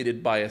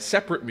manipulated by a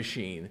separate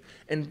machine.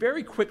 And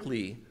very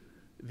quickly,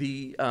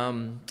 the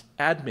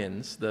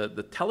admins,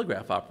 the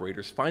telegraph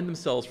operators, find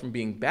themselves from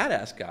being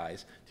badass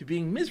guys to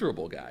being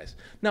miserable guys.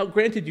 Now,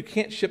 granted, you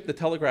can't ship the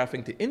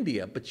telegraphing to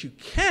India, but you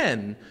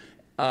can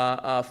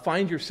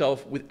find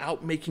yourself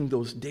without making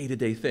those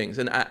day-to-day things.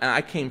 And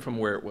I came from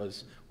where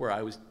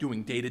I was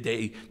doing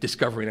day-to-day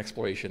discovery and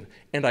exploration,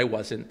 and I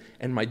wasn't,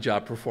 and my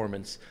job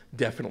performance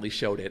definitely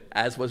showed it,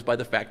 as was by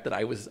the fact that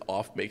I was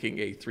off making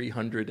a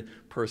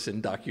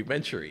 300-person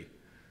documentary,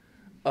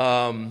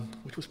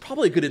 which was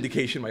probably a good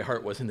indication my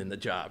heart wasn't in the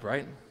job,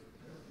 right?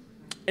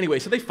 Anyway,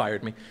 so they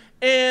fired me.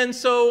 And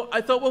so I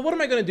thought, well, what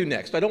am I going to do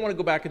next? I don't want to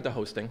go back into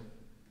hosting.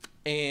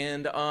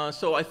 And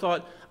so I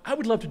thought, I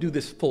would love to do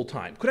this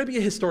full-time. Could I be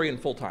a historian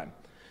full-time?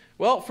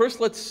 Well, first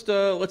let's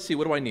see,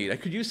 what do I need? I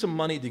could use some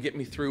money to get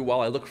me through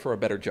while I look for a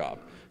better job.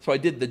 So I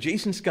did the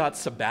Jason Scott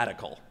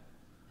sabbatical.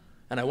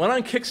 And I went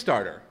on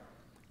Kickstarter.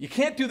 You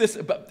can't do this,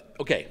 but,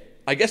 okay,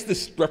 I guess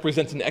this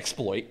represents an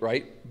exploit,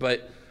 right?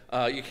 But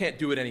you can't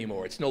do it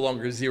anymore. It's no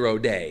longer 0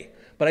 day.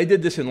 But I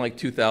did this in like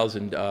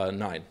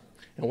 2009.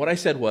 And what I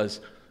said was,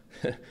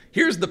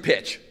 here's the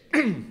pitch.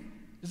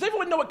 Does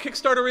everyone know what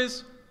Kickstarter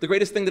is? The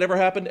greatest thing that ever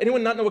happened?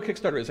 Anyone not know what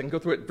Kickstarter is? I can go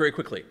through it very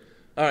quickly.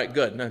 All right,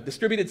 good. Now,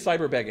 distributed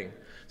cyber begging.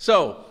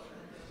 So,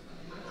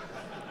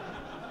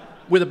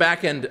 with a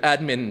back-end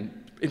admin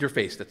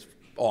interface that's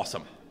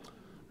awesome.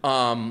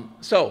 You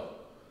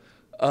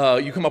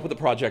come up with a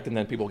project and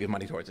then people give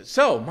money towards it.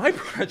 So, my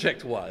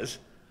project was,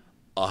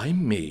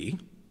 I'm me,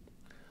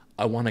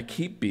 I want to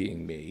keep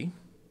being me,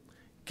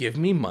 give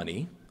me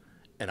money,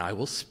 and I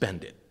will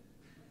spend it.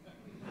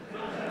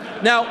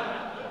 Now,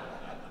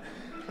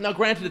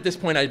 granted, at this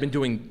point, I'd been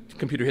doing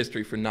computer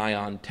history for nigh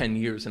on 10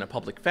 years in a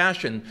public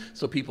fashion,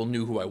 so people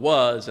knew who I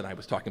was, and I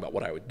was talking about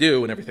what I would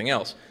do and everything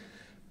else.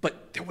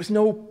 But there was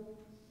no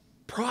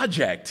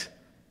project,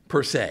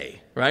 per se,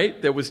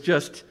 right? There was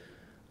just,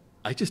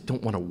 I just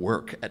don't want to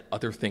work at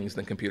other things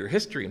than computer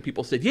history. And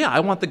people said, yeah,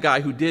 I want the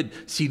guy who did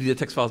cd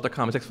to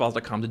textfiles.com and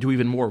textfiles.com to do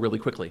even more really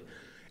quickly.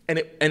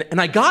 And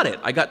I got it.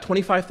 I got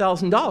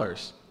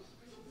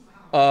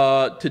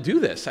 $25,000 to do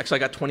this. Actually, I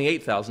got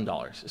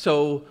 $28,000.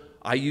 So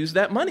I used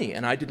that money,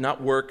 and I did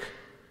not work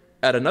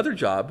at another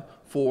job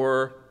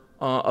for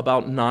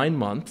about 9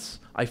 months.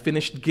 I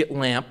finished Get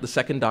Lamp, the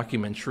second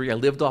documentary. I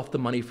lived off the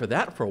money for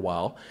that for a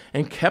while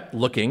and kept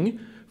looking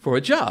for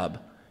a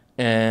job.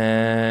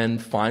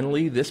 And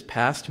finally, this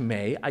past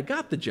May, I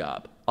got the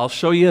job. I'll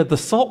show you the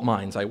salt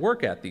mines I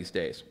work at these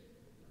days.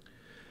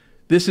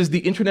 This is the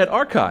Internet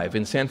Archive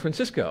in San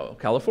Francisco,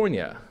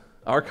 California,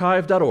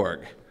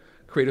 archive.org.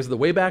 Creators of the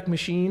Wayback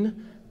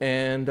Machine,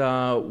 and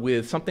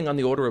with something on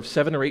the order of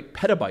 7 or 8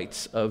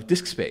 petabytes of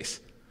disk space.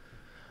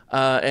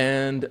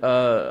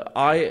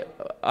 I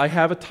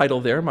have a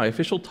title there. My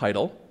official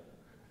title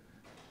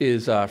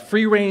is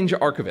Free Range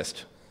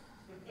Archivist,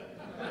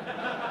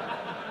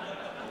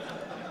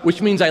 which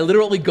means I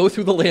literally go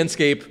through the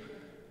landscape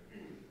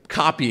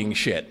copying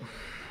shit.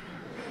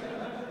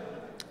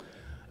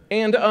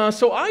 And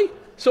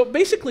so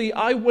basically,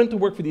 I went to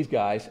work for these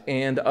guys,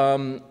 and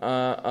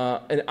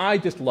I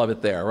just love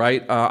it there,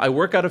 right? I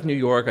work out of New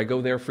York. I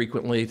go there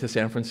frequently to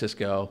San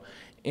Francisco,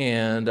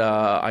 and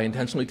I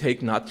intentionally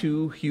take not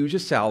too huge a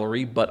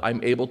salary, but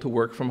I'm able to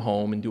work from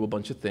home and do a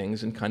bunch of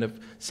things and kind of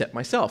set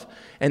myself.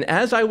 And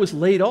as I was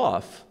laid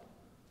off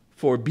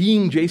for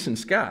being Jason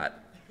Scott,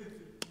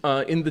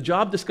 in the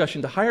job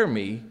discussion to hire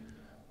me,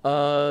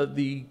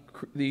 the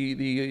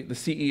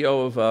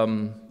CEO of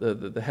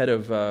the head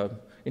of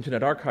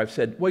Internet Archive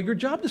said, well, your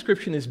job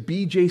description is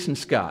be Jason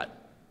Scott.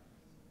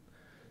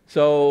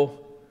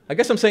 So I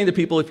guess I'm saying to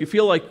people, if you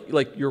feel like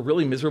you're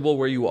really miserable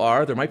where you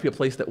are, there might be a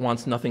place that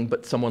wants nothing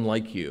but someone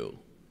like you.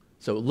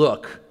 So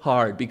look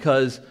hard,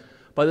 because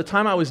by the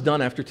time I was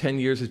done after 10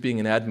 years as being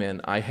an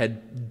admin, I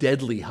had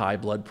deadly high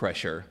blood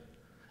pressure,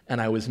 and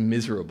I was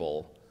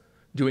miserable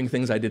doing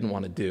things I didn't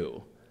want to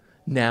do.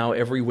 Now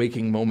every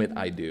waking moment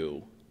I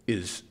do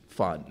is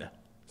fun.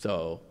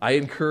 So I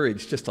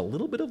encourage just a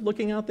little bit of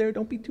looking out there.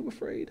 Don't be too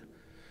afraid.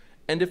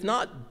 And if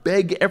not,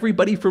 beg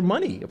everybody for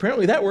money.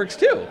 Apparently that works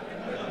too.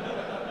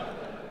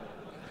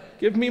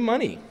 Give me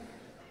money.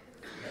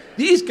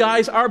 These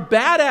guys are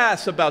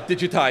badass about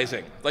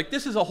digitizing. Like,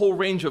 this is a whole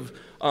range of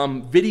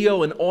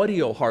video and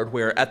audio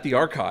hardware at the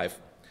archive.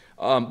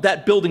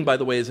 That building, by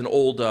the way, is an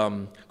old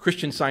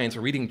Christian Science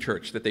reading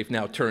church that they've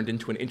now turned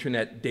into an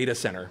internet data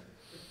center.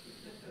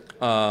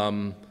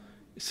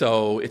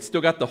 So it's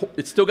still got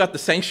the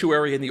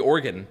sanctuary and the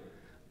organ,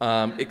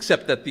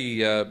 except that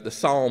the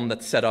psalm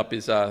that's set up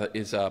is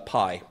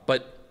pi.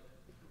 But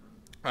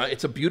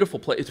it's a beautiful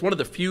place. It's one of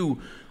the few.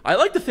 I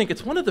like to think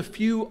it's one of the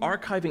few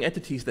archiving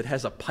entities that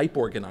has a pipe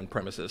organ on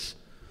premises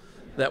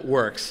that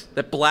works,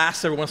 that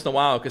blasts every once in a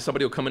while because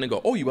somebody will come in and go,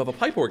 "Oh, you have a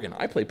pipe organ?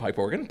 I play pipe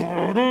organ."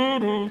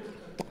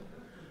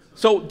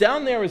 So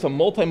down there is a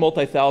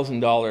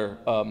multi-thousand-dollar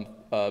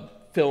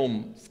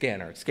film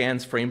scanner. It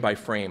scans frame by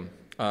frame.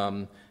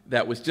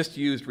 That was just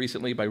used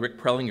recently by Rick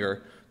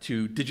Prellinger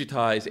to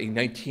digitize a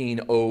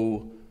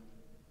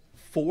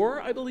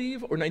 1904, I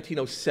believe, or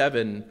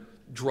 1907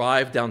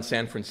 drive down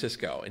San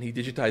Francisco. And he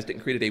digitized it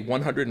and created a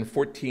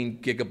 114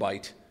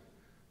 gigabyte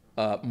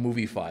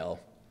movie file.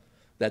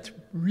 That's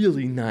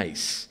really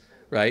nice,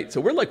 right?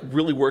 So we're like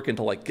really working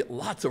to like get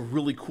lots of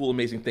really cool,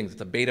 amazing things.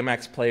 It's a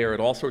Betamax player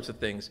and all sorts of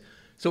things.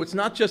 So it's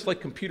not just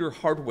like computer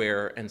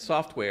hardware and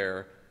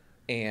software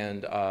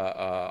and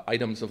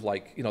items of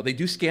like, you know, they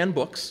do scan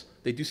books.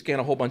 They do scan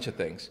a whole bunch of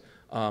things.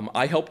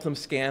 I helped them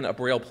scan a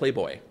Braille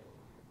Playboy.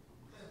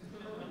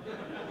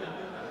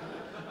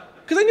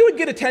 Because I knew it'd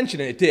get attention,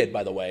 and it did,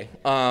 by the way,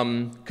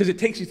 because it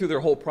takes you through their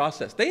whole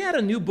process. They had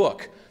a new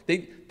book.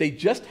 They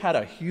just had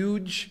a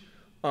huge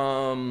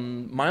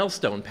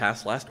milestone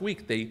passed last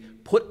week. They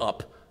put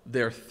up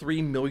their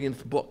 3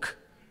 millionth book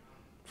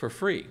for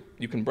free.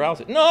 You can browse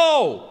it.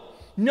 No,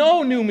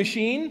 new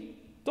machine.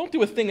 Don't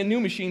do a thing a new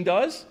machine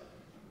does.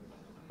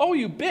 Oh,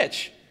 you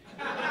bitch.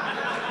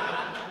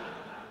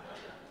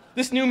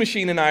 This new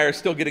machine and I are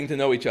still getting to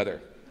know each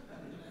other.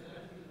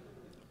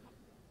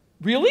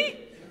 Really?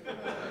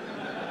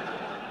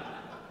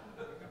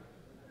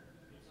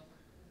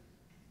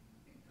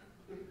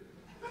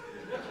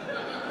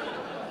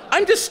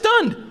 I'm just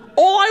stunned.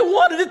 All I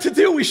wanted it to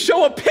do was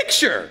show a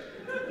picture.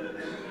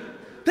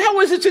 That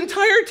was its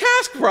entire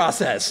task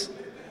process.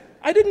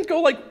 I didn't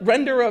go like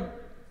render a,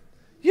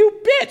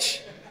 you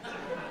bitch.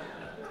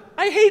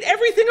 I hate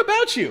everything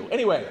about you.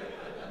 Anyway.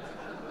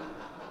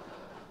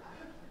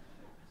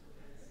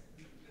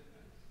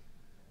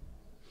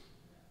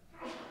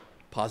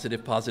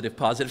 Positive, positive,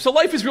 positive. So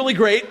life is really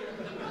great.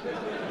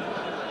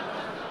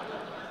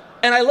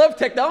 And I love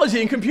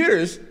technology and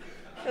computers.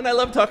 And I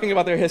love talking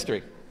about their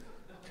history.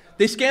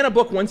 They scan a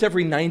book once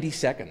every 90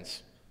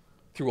 seconds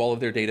through all of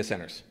their data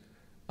centers.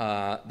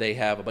 They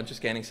have a bunch of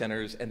scanning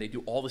centers, and they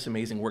do all this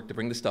amazing work to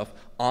bring the stuff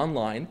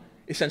online,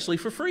 essentially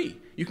for free.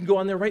 You can go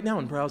on there right now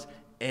and browse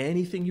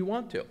anything you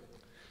want to.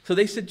 So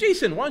they said,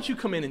 Jason, why don't you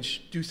come in and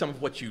do some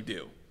of what you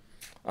do?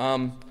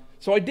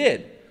 So I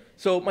did.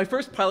 So my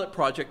first pilot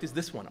project is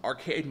this one,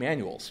 Arcade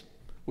Manuals,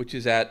 which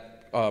is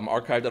at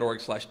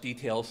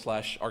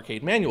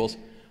archive.org/details/arcade manuals.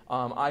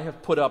 I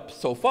have put up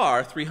so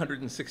far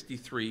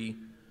 363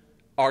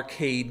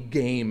 arcade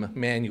game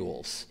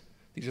manuals.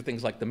 These are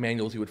things like the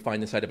manuals you would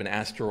find inside of an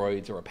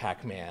Asteroids or a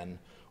Pac-Man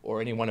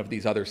or any one of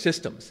these other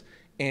systems.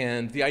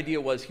 And the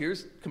idea was,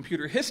 here's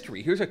computer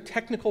history. Here's a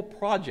technical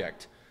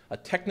project, a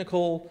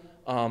technical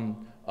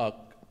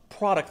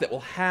product that will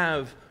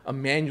have a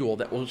manual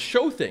that will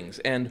show things.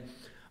 And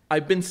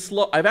I've been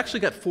slow. I've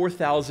actually got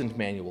 4,000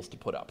 manuals to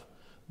put up,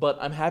 but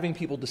I'm having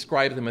people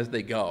describe them as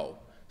they go.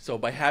 So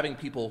by having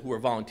people who are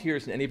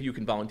volunteers, and any of you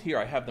can volunteer,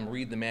 I have them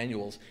read the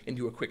manuals and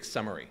do a quick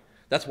summary.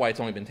 That's why it's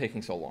only been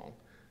taking so long.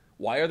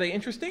 Why are they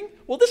interesting?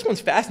 Well, this one's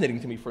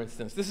fascinating to me, for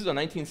instance. This is a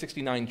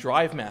 1969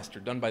 Drive Master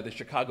done by the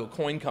Chicago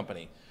Coin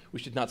Company,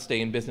 which did not stay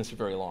in business for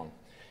very long.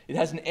 It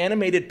has an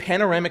animated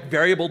panoramic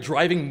variable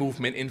driving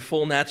movement in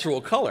full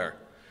natural color,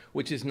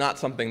 which is not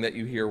something that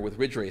you hear with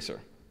Ridge Racer.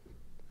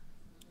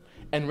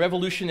 And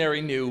revolutionary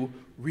new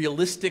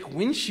realistic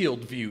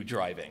windshield view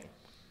driving,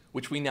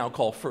 which we now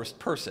call first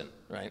person,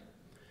 right?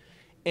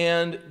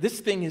 And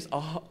this thing is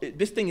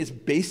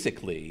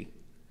basically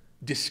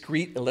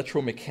discrete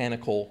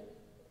electromechanical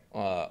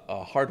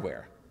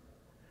hardware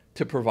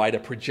to provide a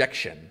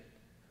projection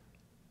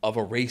of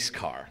a race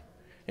car.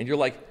 And you're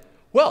like,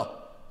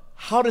 well,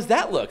 how does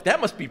that look?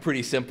 That must be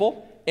pretty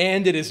simple.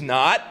 And it is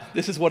not.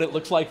 This is what it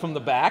looks like from the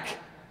back.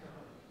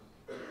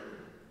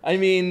 I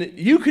mean,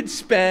 you could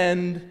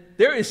spend,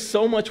 there is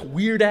so much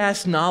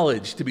weird-ass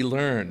knowledge to be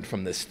learned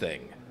from this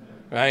thing,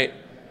 right?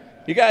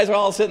 You guys are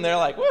all sitting there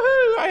like,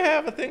 woohoo, I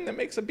have a thing that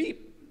makes a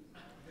beep.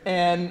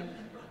 And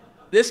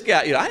this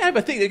guy, I have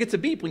a thing that gets a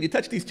beep when you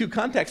touch these two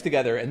contacts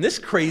together. And this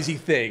crazy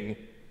thing,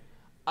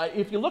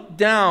 if you look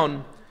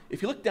down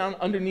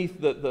underneath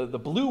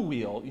the blue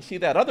wheel, you see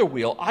that other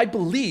wheel, I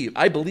believe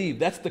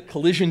that's the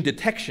collision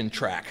detection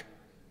track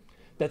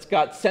that's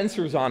got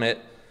sensors on it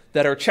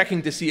that are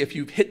checking to see if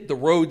you've hit the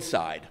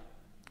roadside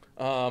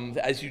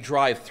as you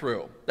drive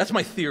through. That's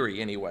my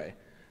theory anyway.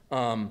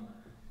 So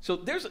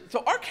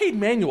arcade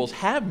manuals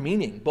have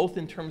meaning, both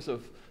in terms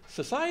of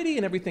society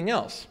and everything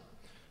else.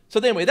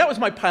 So anyway, that was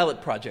my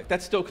pilot project.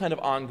 That's still kind of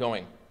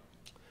ongoing.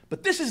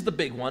 But this is the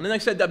big one, and I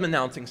said I'm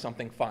announcing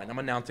something. Fine, I'm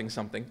announcing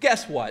something.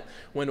 Guess what?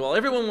 While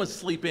everyone was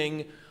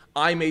sleeping,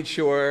 I made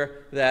sure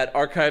that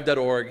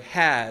archive.org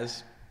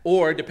has,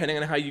 or depending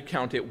on how you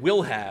count it,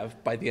 will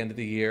have, by the end of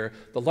the year,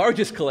 the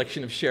largest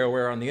collection of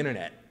shareware on the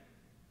internet.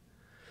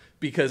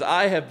 Because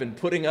I have been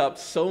putting up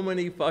so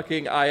many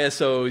fucking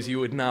ISOs, you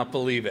would not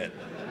believe it.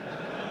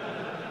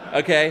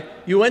 Okay?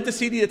 You went to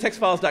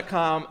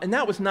cd-textfiles.com, and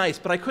that was nice,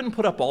 but I couldn't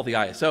put up all the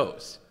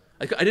ISOs.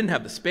 I didn't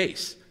have the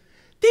space.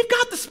 They've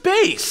got the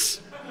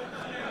space!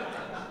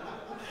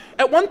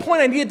 At one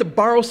point, I needed to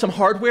borrow some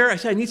hardware. I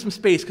said, I need some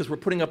space because we're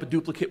putting up a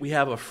duplicate we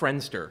have of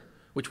Friendster,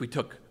 which we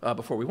took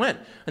before we went.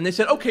 And they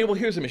said, okay, well,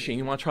 here's a machine.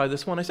 You want to try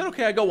this one? I said,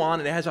 okay, I go on,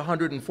 and it has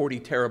 140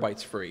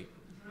 terabytes free.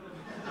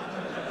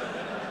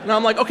 And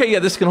I'm like, okay, yeah,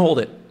 this can hold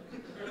it.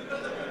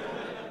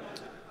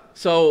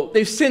 So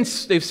they've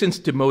since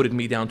demoted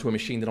me down to a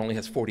machine that only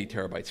has 40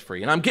 terabytes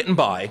free, and I'm getting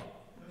by.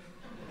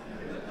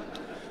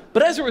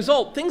 But as a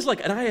result, things like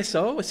an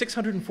ISO, a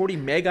 640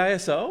 meg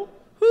ISO,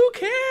 who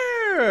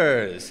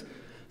cares?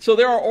 So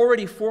there are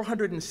already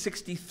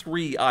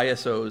 463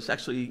 ISOs.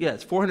 Actually, yeah,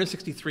 it's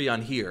 463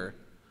 on here.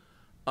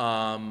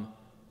 But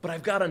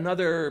I've got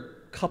another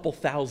couple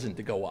thousand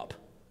to go up,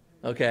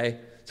 okay?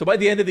 So by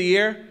the end of the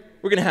year,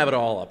 we're going to have it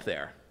all up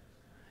there.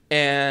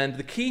 And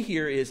the key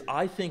here is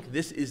I think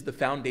this is the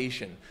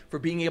foundation for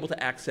being able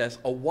to access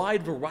a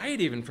wide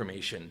variety of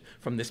information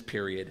from this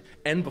period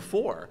and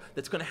before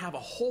that's going to have a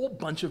whole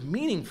bunch of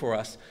meaning for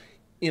us,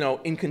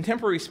 in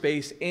contemporary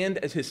space and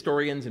as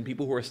historians and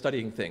people who are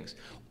studying things.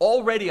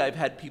 Already I've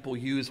had people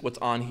use what's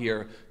on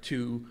here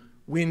to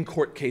win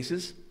court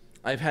cases.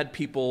 I've had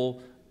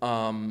people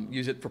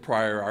use it for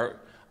prior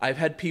art. I've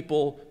had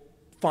people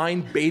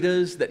find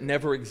betas that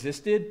never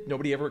existed.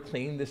 Nobody ever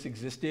claimed this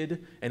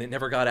existed, and it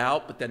never got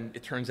out, but then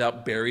it turns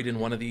out buried in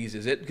one of these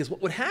is it. Because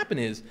what would happen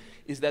is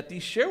that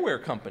these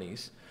shareware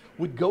companies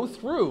would go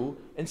through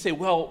and say,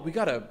 well, we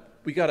gotta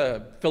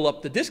fill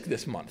up the disk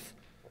this month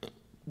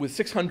with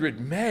 600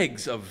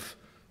 megs of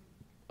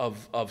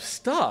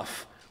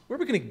stuff. Where are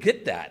we gonna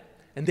get that?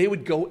 And they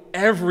would go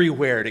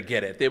everywhere to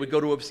get it. They would go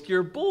to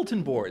obscure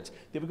bulletin boards.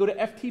 They would go to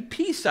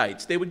FTP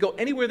sites. They would go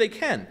anywhere they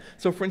can.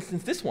 So for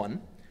instance, this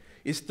one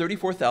is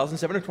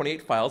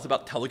 34,728 files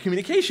about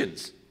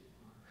telecommunications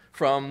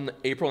from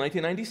April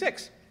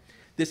 1996.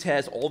 This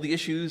has all the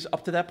issues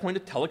up to that point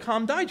of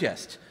Telecom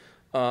Digest,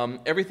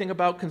 everything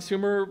about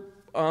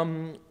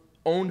consumer-owned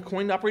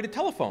coin-operated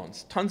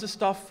telephones, tons of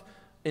stuff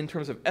in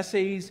terms of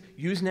essays,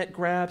 Usenet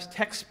grabs,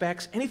 tech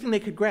specs, anything they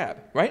could grab,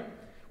 right?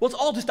 Well, it's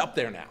all just up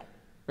there now,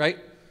 right?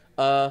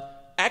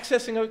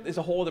 Accessing it is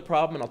a whole other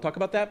problem, and I'll talk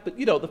about that, but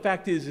the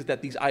fact is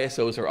that these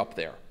ISOs are up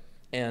there.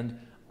 And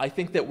I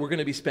think that we're going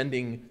to be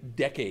spending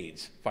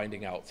decades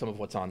finding out some of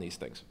what's on these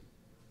things.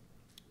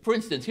 For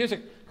instance, here's a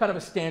kind of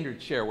a standard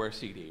Shareware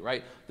CD,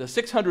 right? The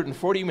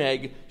 640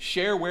 meg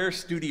Shareware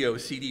Studio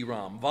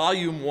CD-ROM,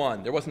 Volume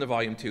 1. There wasn't a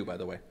Volume 2, by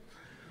the way.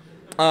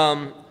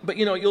 But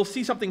you'll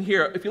see something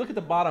here. If you look at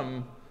the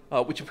bottom,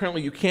 which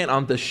apparently you can't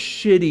on the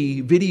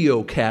shitty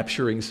video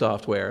capturing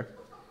software,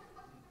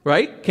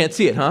 right? Can't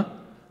see it, huh?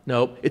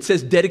 No. It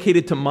says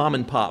dedicated to mom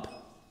and pop.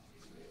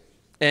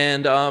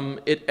 And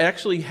it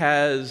actually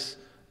has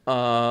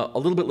a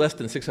little bit less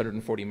than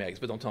 640 megs,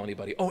 but don't tell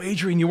anybody. Oh,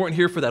 Adrian, you weren't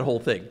here for that whole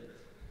thing.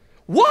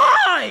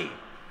 Why?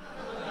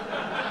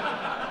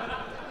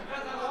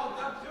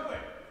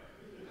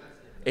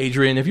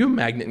 Adrian, have you a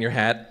magnet in your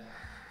hat?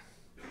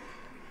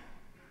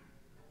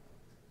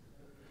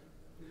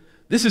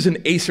 This is an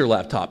Acer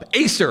laptop.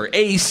 Acer,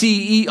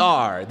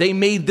 A-C-E-R. They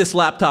made this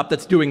laptop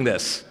that's doing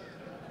this.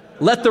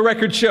 Let the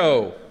record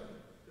show.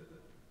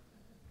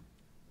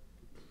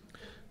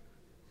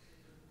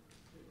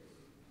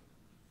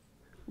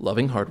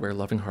 Loving hardware,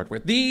 loving hardware.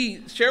 The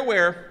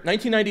Shareware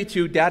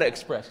 1992 Data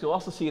Express, you'll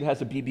also see it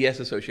has a BBS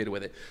associated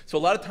with it. So a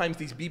lot of times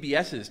these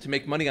BBSs, to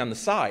make money on the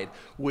side,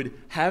 would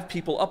have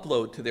people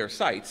upload to their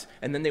sites,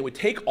 and then they would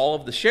take all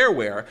of the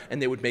shareware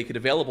and they would make it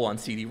available on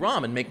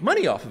CD-ROM and make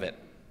money off of it.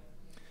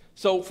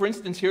 So for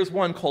instance, here's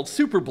one called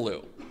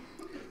Superblue.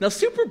 Now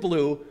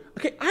Superblue,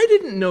 okay, I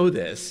didn't know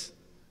this,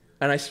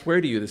 and I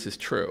swear to you this is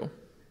true.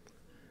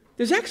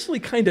 There's actually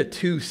kind of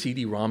two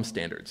CD-ROM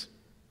standards.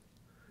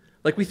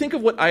 Like, we think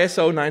of what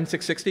ISO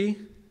 9660,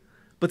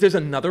 but there's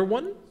another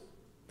one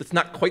that's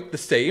not quite the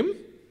same.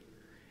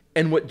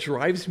 And what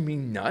drives me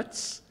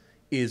nuts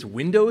is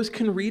Windows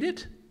can read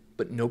it,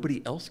 but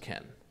nobody else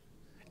can.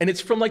 And it's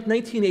from like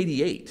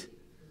 1988.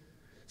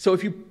 So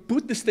if you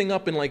boot this thing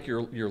up in like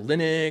your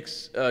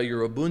Linux,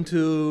 your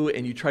Ubuntu,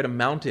 and you try to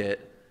mount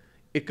it,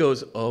 it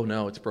goes, oh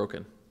no, it's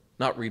broken,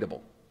 not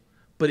readable.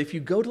 But if you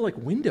go to like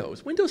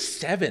Windows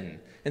 7,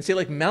 and say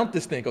like mount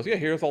this thing, it goes, yeah,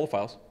 here's all the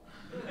files.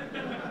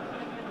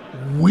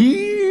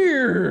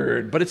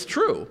 Weird, but it's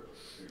true.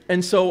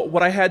 And so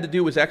what I had to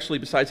do was actually,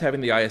 besides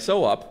having the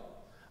ISO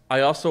up, I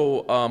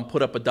also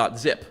put up a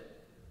 .zip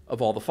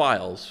of all the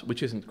files,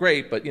 which isn't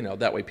great, but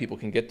that way people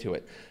can get to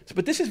it. So,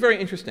 but this is very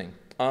interesting.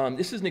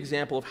 This is an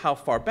example of how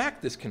far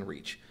back this can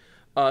reach.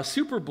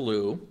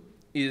 Superblue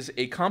is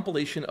a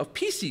compilation of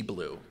PC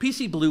Blue.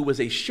 PC Blue was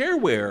a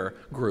shareware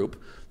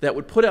group that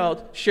would put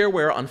out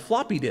shareware on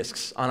floppy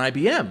disks on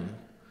IBM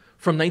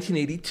from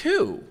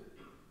 1982.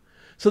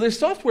 So there's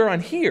software on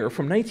here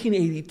from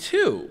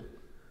 1982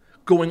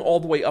 going all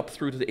the way up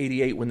through to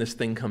 88 when this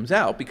thing comes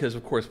out, because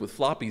of course with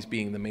floppies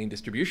being the main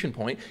distribution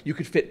point, you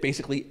could fit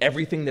basically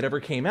everything that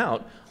ever came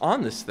out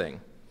on this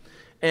thing.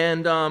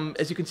 And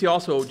as you can see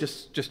also,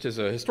 just as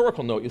a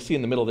historical note, you'll see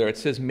in the middle there, it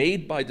says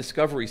made by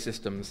Discovery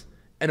Systems,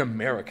 an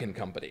American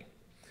company.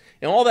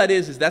 And all that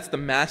is that's the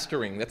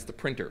mastering, that's the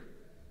printer.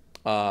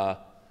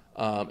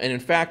 And in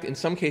fact, in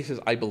some cases,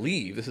 I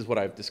believe, this is what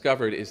I've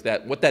discovered, is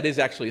that what that is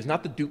actually is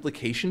not the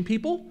duplication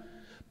people,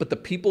 but the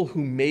people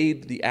who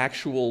made the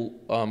actual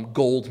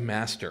gold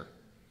master.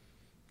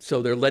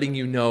 So they're letting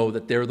you know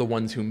that they're the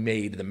ones who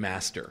made the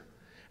master.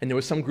 And there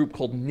was some group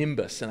called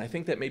Nimbus, and I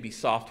think that may be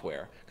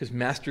software, because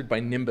mastered by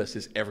Nimbus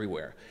is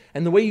everywhere.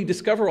 And the way you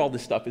discover all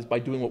this stuff is by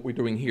doing what we're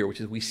doing here, which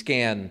is we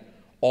scan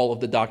all of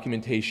the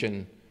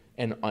documentation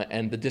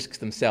and the disks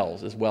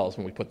themselves as well as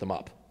when we put them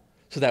up.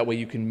 So that way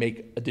you can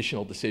make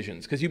additional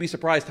decisions. Because you'd be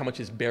surprised how much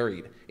is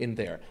buried in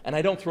there. And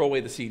I don't throw away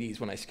the CDs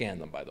when I scan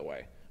them, by the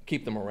way.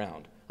 Keep them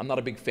around. I'm not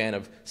a big fan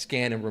of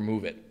scan and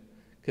remove it.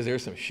 Because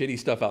there's some shitty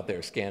stuff out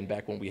there scanned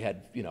back when we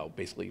had,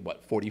 basically,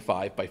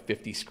 45 by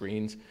 50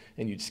 screens.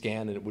 And you'd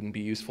scan and it wouldn't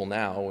be useful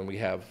now when we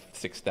have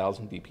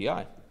 6,000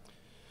 DPI.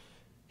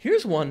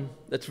 Here's one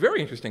that's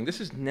very interesting.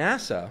 This is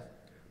NASA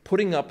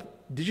putting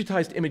up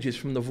digitized images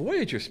from the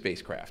Voyager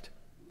spacecraft.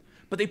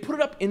 But they put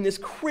it up in this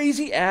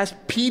crazy-ass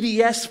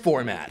PDS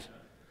format,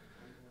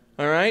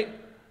 all right?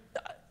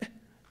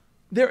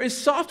 There is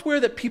software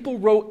that people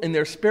wrote in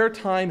their spare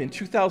time in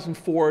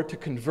 2004 to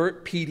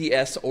convert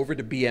PDS over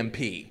to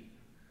BMP,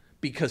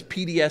 because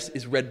PDS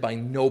is read by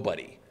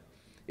nobody.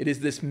 It is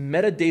this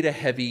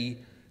metadata-heavy,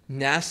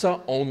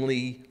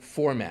 NASA-only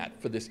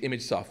format for this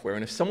image software,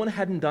 and if someone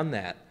hadn't done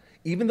that,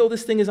 even though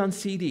this thing is on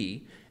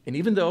CD, and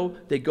even though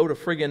they go to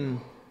friggin',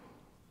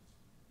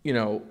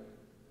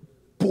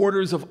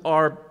 borders of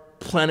our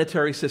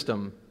planetary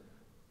system,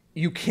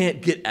 you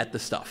can't get at the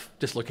stuff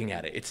just looking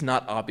at it. It's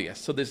not obvious.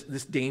 So there's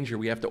this danger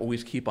we have to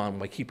always keep on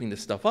by keeping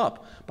this stuff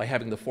up, by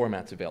having the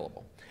formats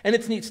available. And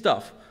it's neat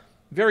stuff.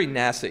 Very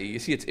NASA-y. You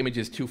see its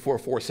images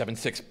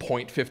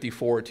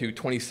 24476.54 to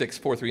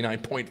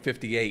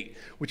 26439.58,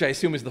 which I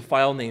assume is the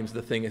file names of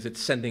the thing as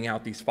it's sending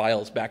out these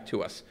files back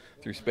to us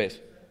through space.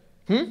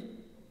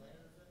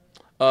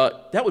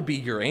 That would be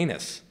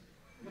Uranus.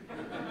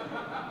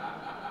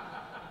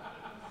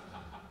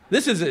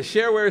 This is a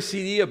Shareware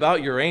CD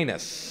about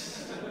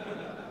Uranus.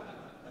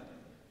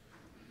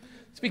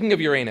 Speaking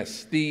of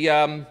Uranus, the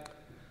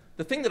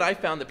The thing that I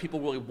found that people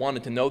really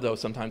wanted to know, though,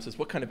 sometimes is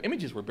what kind of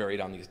images were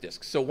buried on these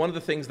disks. So one of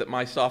the things that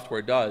my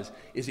software does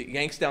is it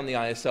yanks down the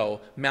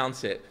ISO,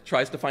 mounts it,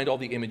 tries to find all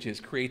the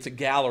images, creates a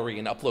gallery,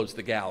 and uploads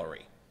the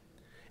gallery.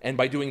 And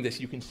by doing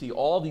this, you can see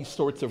all these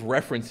sorts of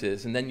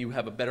references, and then you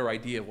have a better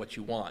idea of what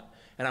you want.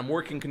 And I'm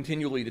working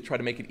continually to try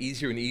to make it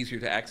easier and easier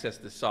to access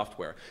this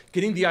software.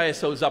 Getting the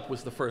ISOs up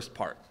was the first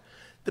part.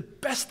 The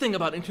best thing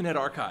about Internet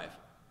Archive,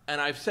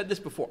 and I've said this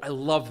before, I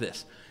love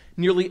this.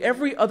 Nearly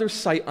every other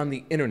site on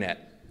the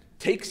internet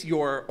takes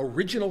your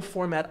original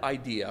format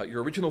idea,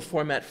 your original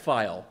format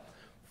file,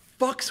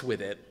 fucks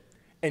with it,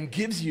 and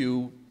gives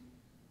you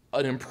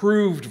an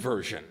improved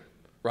version,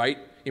 right?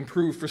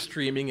 Improved for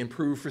streaming,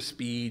 improved for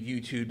speed,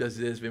 YouTube does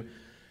this.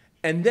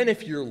 And then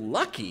if you're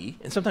lucky,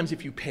 and sometimes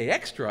if you pay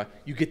extra,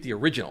 you get the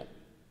original.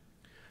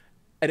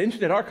 At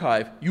Internet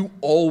Archive, you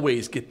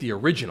always get the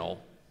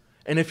original.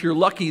 And if you're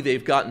lucky,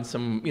 they've gotten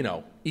some,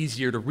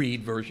 easier to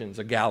read versions,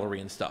 a gallery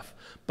and stuff.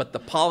 But the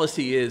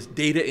policy is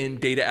data in,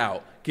 data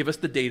out. Give us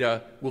the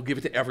data, we'll give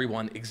it to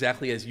everyone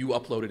exactly as you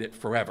uploaded it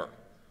forever.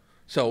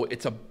 So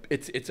it's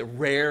a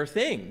rare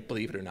thing,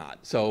 believe it or not.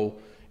 So,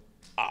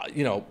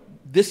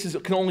 this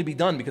can only be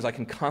done because I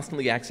can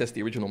constantly access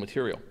the original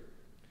material.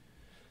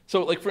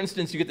 So, like for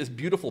instance, you get this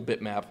beautiful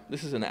bitmap.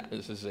 This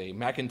is a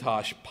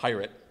Macintosh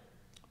Pirate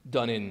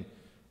done in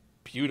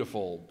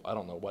beautiful, I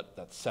don't know what,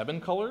 that's 7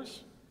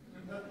 colors?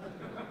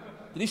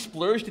 Did he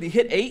splurge? Did he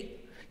hit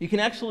 8? You can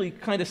actually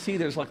kind of see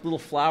there's like little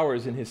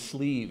flowers in his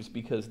sleeves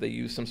because they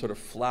use some sort of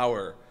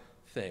flower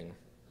thing.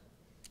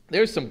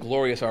 There's some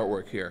glorious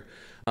artwork here.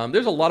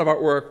 There's a lot of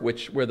artwork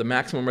where the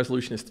maximum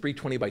resolution is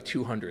 320 by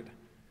 200.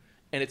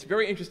 And it's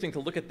very interesting to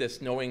look at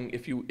this knowing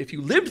if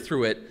you lived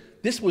through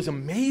it, this was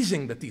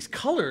amazing that these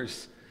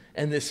colors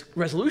and this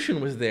resolution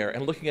was there.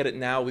 And looking at it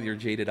now with your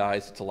jaded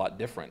eyes, it's a lot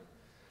different.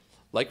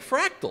 Like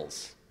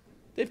fractals.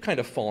 They've kind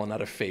of fallen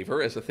out of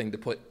favor as a thing to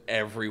put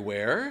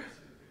everywhere.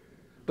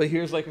 But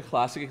here's like a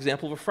classic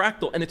example of a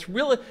fractal. And it's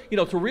really,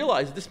 to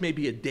realize this may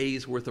be a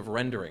day's worth of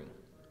rendering,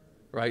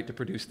 right, to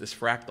produce this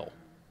fractal.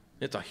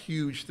 It's a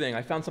huge thing.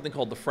 I found something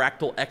called the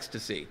fractal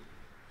ecstasy.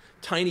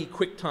 Tiny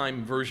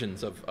QuickTime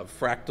versions of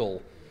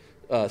fractal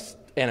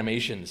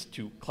animations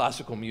to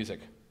classical music.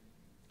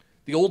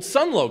 The old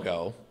Sun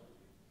logo,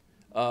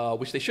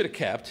 which they should have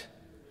kept,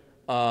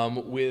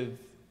 with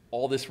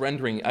all this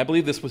rendering. I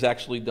believe this was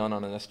actually done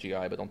on an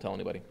SGI, but don't tell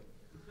anybody.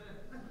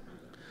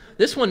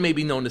 This one may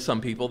be known to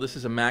some people. This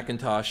is a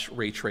Macintosh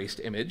ray-traced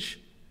image.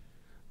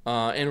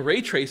 And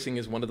ray tracing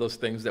is one of those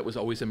things that was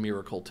always a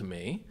miracle to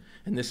me.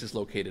 And this is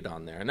located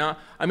on there. Now,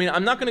 I'm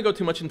not going to go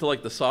too much into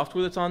like the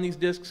software that's on these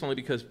disks, only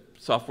because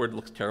software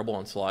looks terrible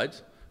on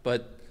slides.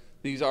 But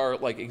these are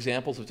like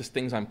examples of just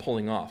things I'm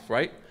pulling off,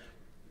 right?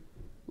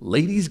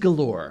 Ladies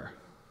galore.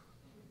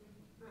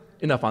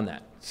 Enough on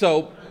that.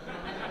 So,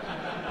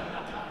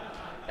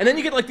 and then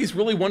you get like these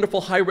really wonderful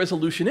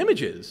high-resolution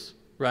images,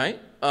 right?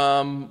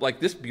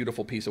 Like this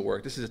beautiful piece of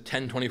work. This is a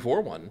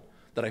 1024 one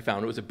that I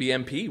found. It was a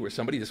BMP where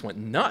somebody just went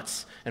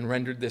nuts and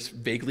rendered this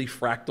vaguely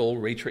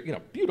fractal ray trace,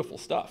 beautiful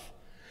stuff.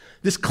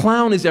 This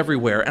clown is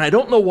everywhere, and I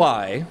don't know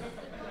why.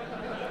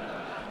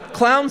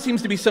 Clown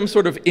seems to be some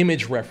sort of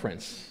image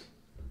reference.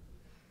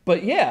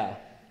 But yeah,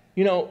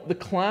 the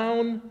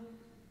clown,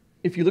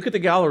 if you look at the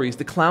galleries,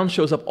 the clown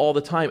shows up all the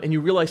time, and you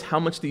realize how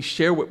much these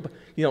shareware,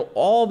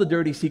 all the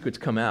dirty secrets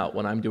come out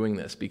when I'm doing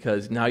this,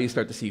 because now you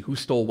start to see who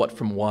stole what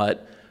from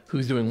what,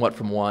 who's doing what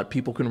from what.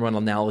 People can run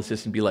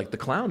analysis and be like, the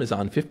clown is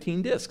on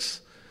 15 disks.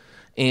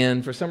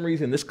 And for some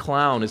reason, this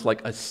clown is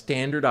like a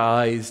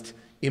standardized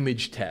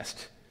image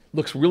test.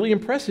 Looks really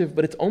impressive,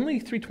 but it's only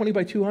 320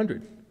 by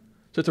 200.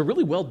 So it's a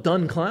really well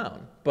done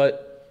clown,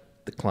 but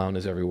the clown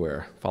is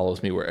everywhere,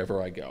 follows me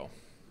wherever I go.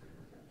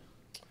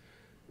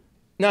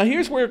 Now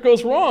here's where it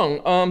goes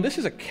wrong. This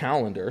is a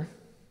calendar.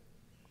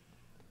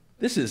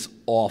 This is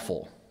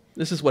awful.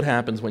 This is what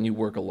happens when you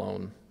work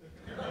alone.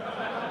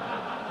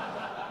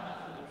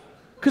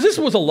 Because this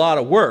was a lot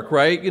of work,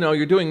 right?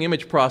 You're doing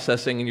image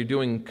processing and you're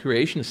doing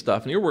creation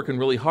stuff, and you're working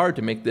really hard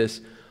to make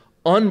this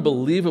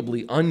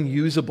unbelievably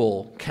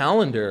unusable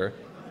calendar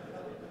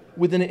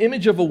with an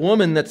image of a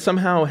woman that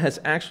somehow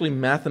has actually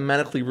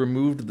mathematically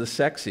removed the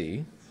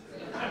sexy.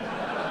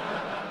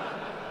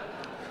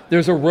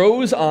 There's a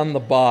rose on the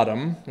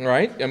bottom,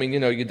 right?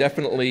 You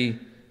definitely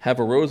have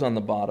a rose on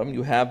the bottom.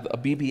 You have a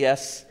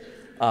BBS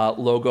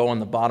logo on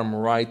the bottom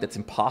right that's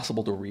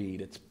impossible to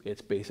read.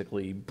 It's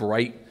basically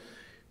bright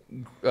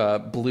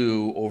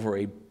blue over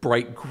a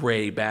bright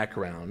gray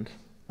background.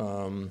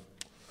 And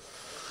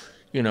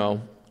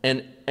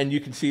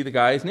you can see the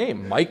guy's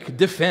name, Mike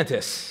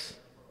DeFantis,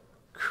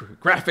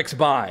 graphics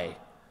by.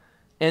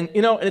 And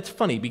it's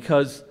funny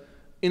because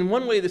in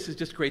one way this is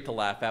just great to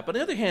laugh at, but on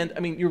the other hand,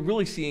 you're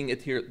really seeing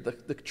it here,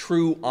 the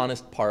true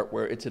honest part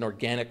where it's an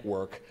organic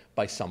work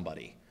by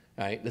somebody,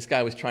 right? This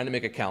guy was trying to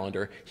make a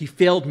calendar. He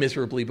failed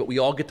miserably, but we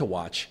all get to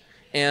watch.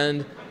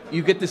 And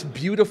you get this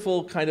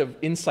beautiful kind of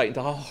insight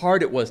into how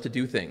hard it was to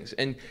do things.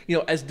 And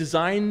as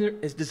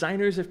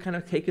designers have kind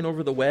of taken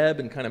over the web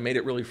and kind of made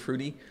it really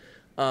fruity,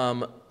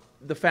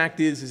 the fact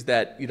is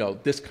that,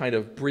 this kind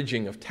of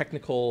bridging of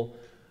technical,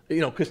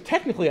 because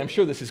technically I'm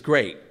sure this is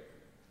great.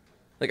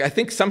 Like, I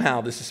think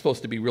somehow this is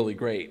supposed to be really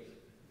great,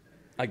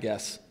 I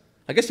guess.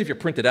 I guess if you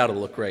print it out,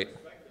 it'll look great.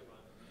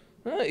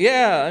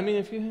 Yeah, I mean,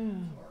 if you...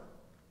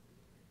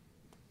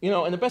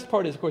 and the best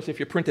part is, of course, if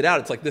you print it out,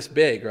 it's like this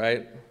big,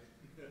 right?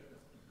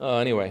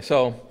 Anyway,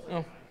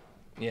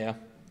 yeah.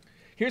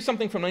 Here's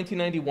something from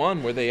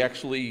 1991 where they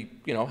actually,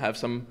 have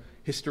some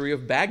history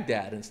of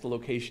Baghdad and the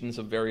locations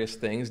of various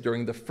things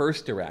during the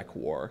first Iraq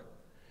War,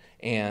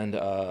 and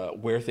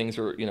where things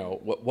are,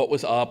 what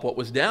was up, what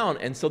was down.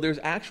 And so there's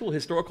actual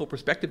historical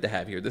perspective to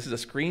have here. This is a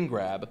screen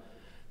grab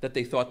that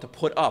they thought to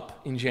put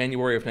up in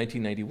January of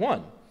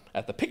 1991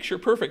 at the Picture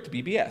Perfect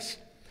BBS.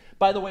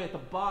 By the way, at the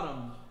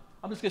bottom,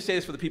 I'm just going to say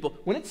this for the people.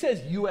 When it says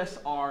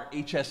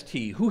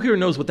USRHST, who here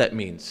knows what that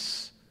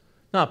means?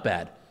 Not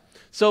bad.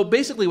 So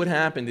basically what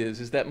happened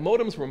is that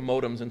modems were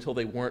modems until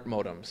they weren't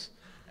modems.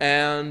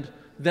 And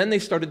then they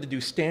started to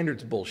do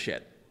standards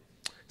bullshit.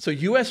 So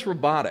US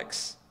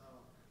Robotics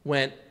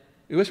would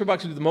do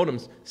the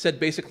modems, said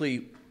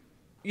basically,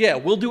 yeah,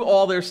 we'll do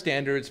all their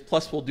standards,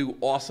 plus we'll do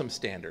awesome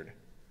standard.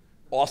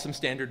 Awesome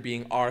standard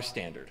being our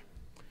standard.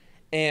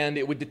 And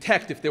it would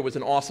detect if there was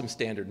an awesome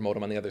standard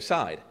modem on the other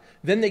side.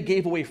 Then they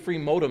gave away free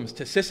modems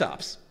to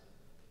sysops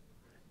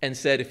and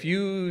said, if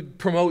you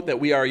promote that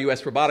we are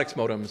US Robotics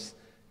modems,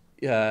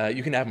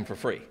 you can have them for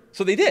free.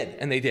 So they did,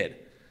 and they did.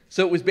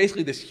 So it was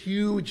basically this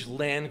huge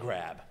land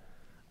grab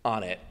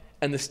on it,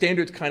 and the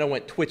standards kind of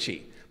went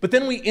twitchy. But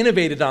then we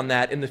innovated on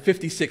that in the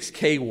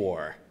 56K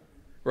war,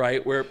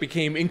 right, where it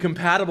became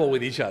incompatible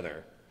with each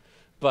other.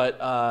 But,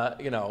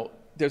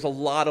 there's a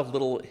lot of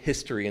little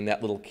history in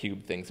that little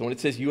cube thing. So when it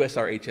says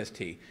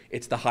USRHST,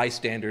 it's the high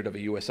standard of a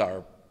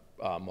USR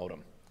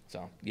modem.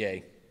 So,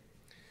 yay.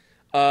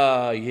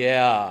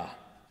 Yeah.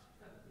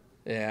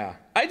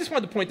 I just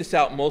wanted to point this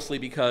out mostly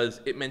because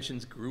it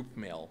mentions group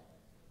mail.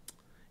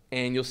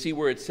 And you'll see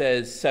where it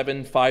says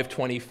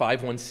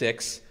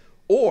 7.520.516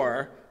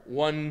 or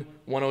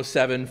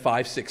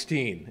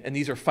 1.107.516. And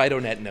these are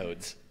FidoNet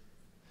nodes.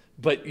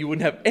 But you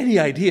wouldn't have any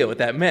idea what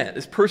that meant.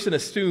 This person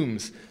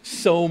assumes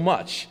so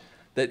much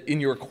that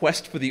in your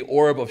quest for the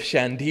orb of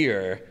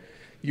Shandir,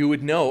 you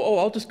would know, oh,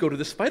 I'll just go to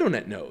this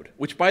FidoNet node,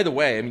 which, by the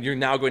way, you're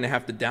now going to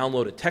have to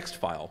download a text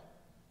file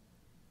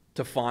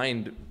to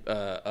find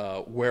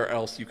where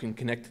else you can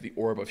connect to the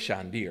orb of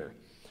Shandir.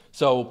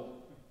 So,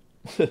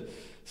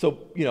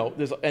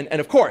 there's, and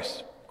of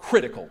course,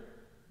 critical,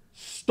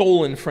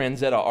 stolen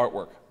Franzetta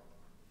artwork.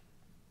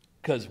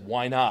 Because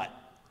why not?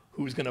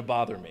 Who's going to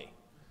bother me?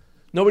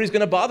 Nobody's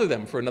going to bother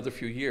them for another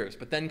few years.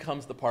 But then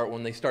comes the part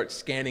when they start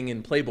scanning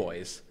in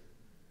Playboys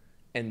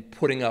and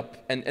putting up,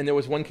 and there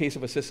was one case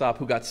of a sysop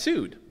who got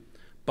sued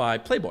by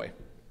Playboy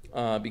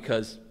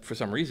because for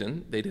some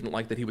reason they didn't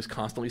like that he was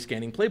constantly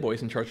scanning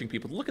Playboys and charging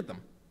people to look at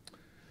them.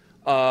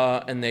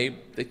 And they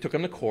took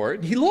him to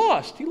court. He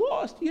lost. He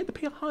had to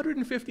pay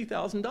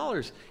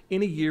 $150,000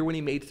 in a year when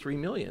he made $3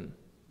 million.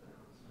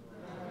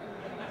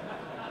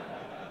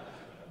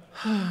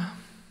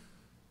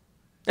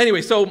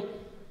 Anyway, so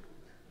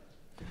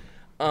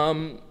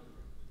the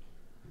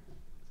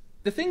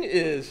thing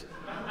is,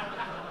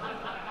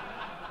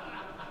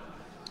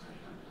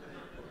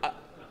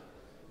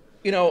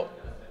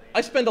 I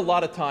spend a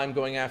lot of time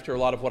going after a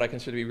lot of what I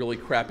consider to be really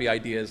crappy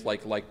ideas,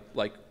 like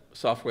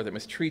software that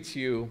mistreats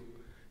you,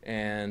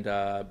 and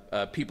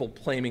people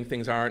claiming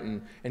things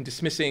aren't, and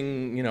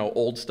dismissing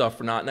old stuff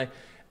for not.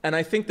 And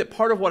I think that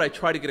part of what I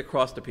try to get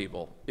across to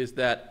people is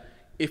that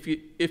if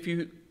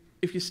you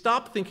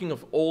stop thinking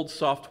of old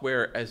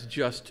software as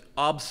just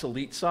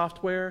obsolete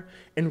software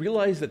and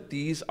realize that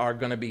these are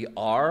going to be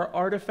our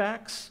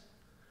artifacts,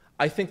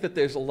 I think that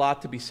there's a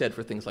lot to be said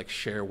for things like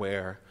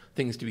shareware,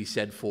 things to be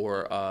said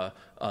for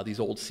these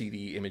old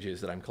CD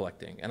images that I'm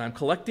collecting. And I'm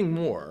collecting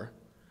more,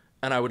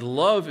 and I would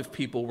love if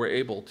people were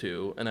able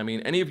to, and I mean,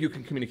 any of you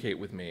can communicate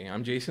with me.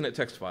 I'm Jason at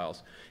Text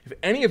Files. If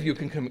any of you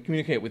can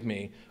communicate with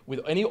me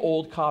with any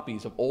old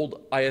copies of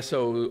old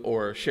ISO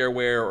or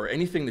shareware or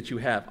anything that you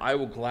have, I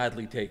will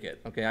gladly take it.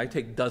 Okay, I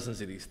take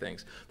dozens of these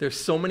things. There's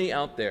so many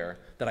out there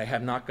that I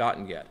have not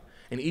gotten yet,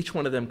 and each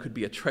one of them could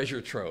be a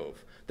treasure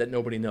trove that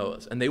nobody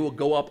knows. And they will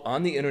go up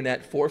on the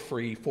internet for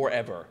free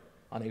forever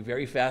on a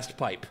very fast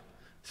pipe.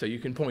 So you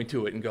can point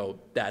to it and go,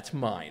 that's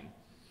mine.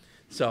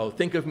 So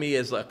think of me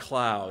as a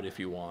cloud if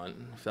you want,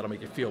 if that'll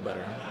make you feel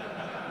better.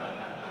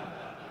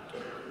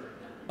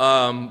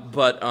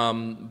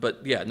 But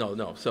yeah,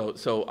 no.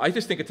 So I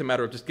just think it's a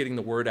matter of just getting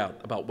the word out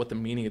about what the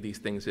meaning of these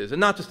things is, and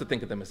not just to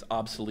think of them as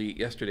obsolete,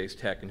 yesterday's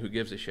tech, and who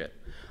gives a shit.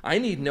 I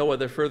need no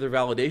other further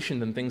validation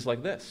than things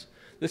like this.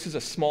 This is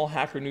a small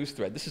Hacker News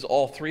thread. This is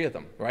all three of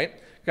them, right?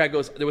 Guy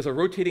goes, there was a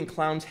rotating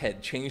clown's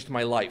head, changed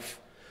my life.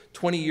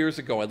 20 years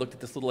ago, I looked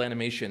at this little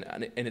animation,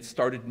 and it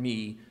started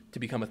me to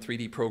become a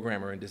 3D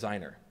programmer and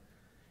designer.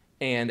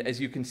 And as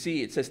you can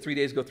see, it says 3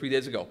 days ago.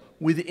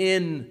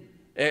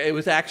 It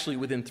was actually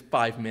within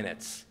 5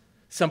 minutes.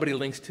 Somebody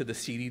links to the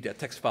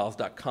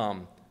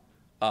cd.textfiles.com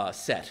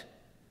set.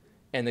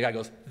 And the guy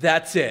goes,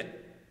 that's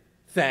it.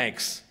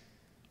 Thanks.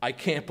 I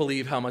can't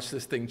believe how much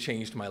this thing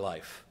changed my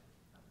life.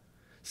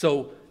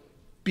 So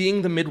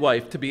being the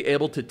midwife, to be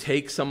able to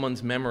take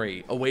someone's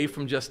memory away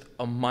from just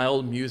a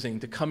mild musing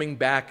to coming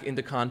back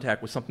into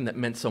contact with something that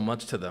meant so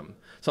much to them,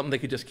 something they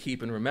could just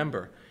keep and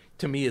remember,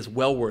 to me is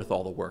well worth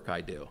all the work I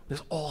do.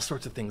 There's all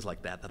sorts of things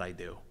like that I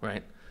do,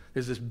 right?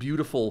 There's this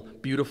beautiful,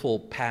 beautiful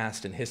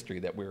past and history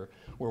that we're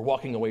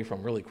walking away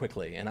from really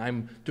quickly, and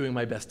I'm doing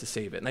my best to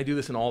save it. And I do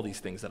this in all these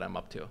things that I'm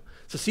up to.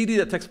 So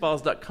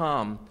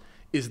cd.textfiles.com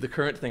is the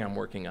current thing I'm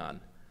working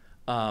on.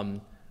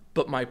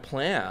 But my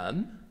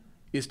plan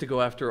is to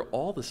go after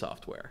all the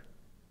software.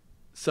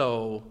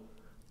 So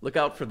look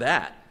out for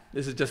that.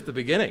 This is just the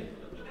beginning.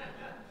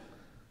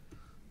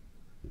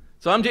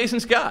 So I'm Jason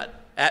Scott,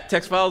 at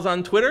TextFiles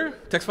on Twitter,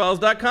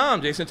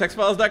 textfiles.com, jason at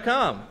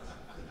textfiles.com.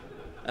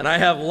 And I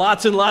have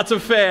lots and lots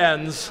of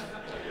fans.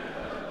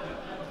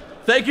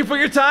 Thank you for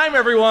your time,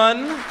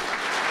 everyone.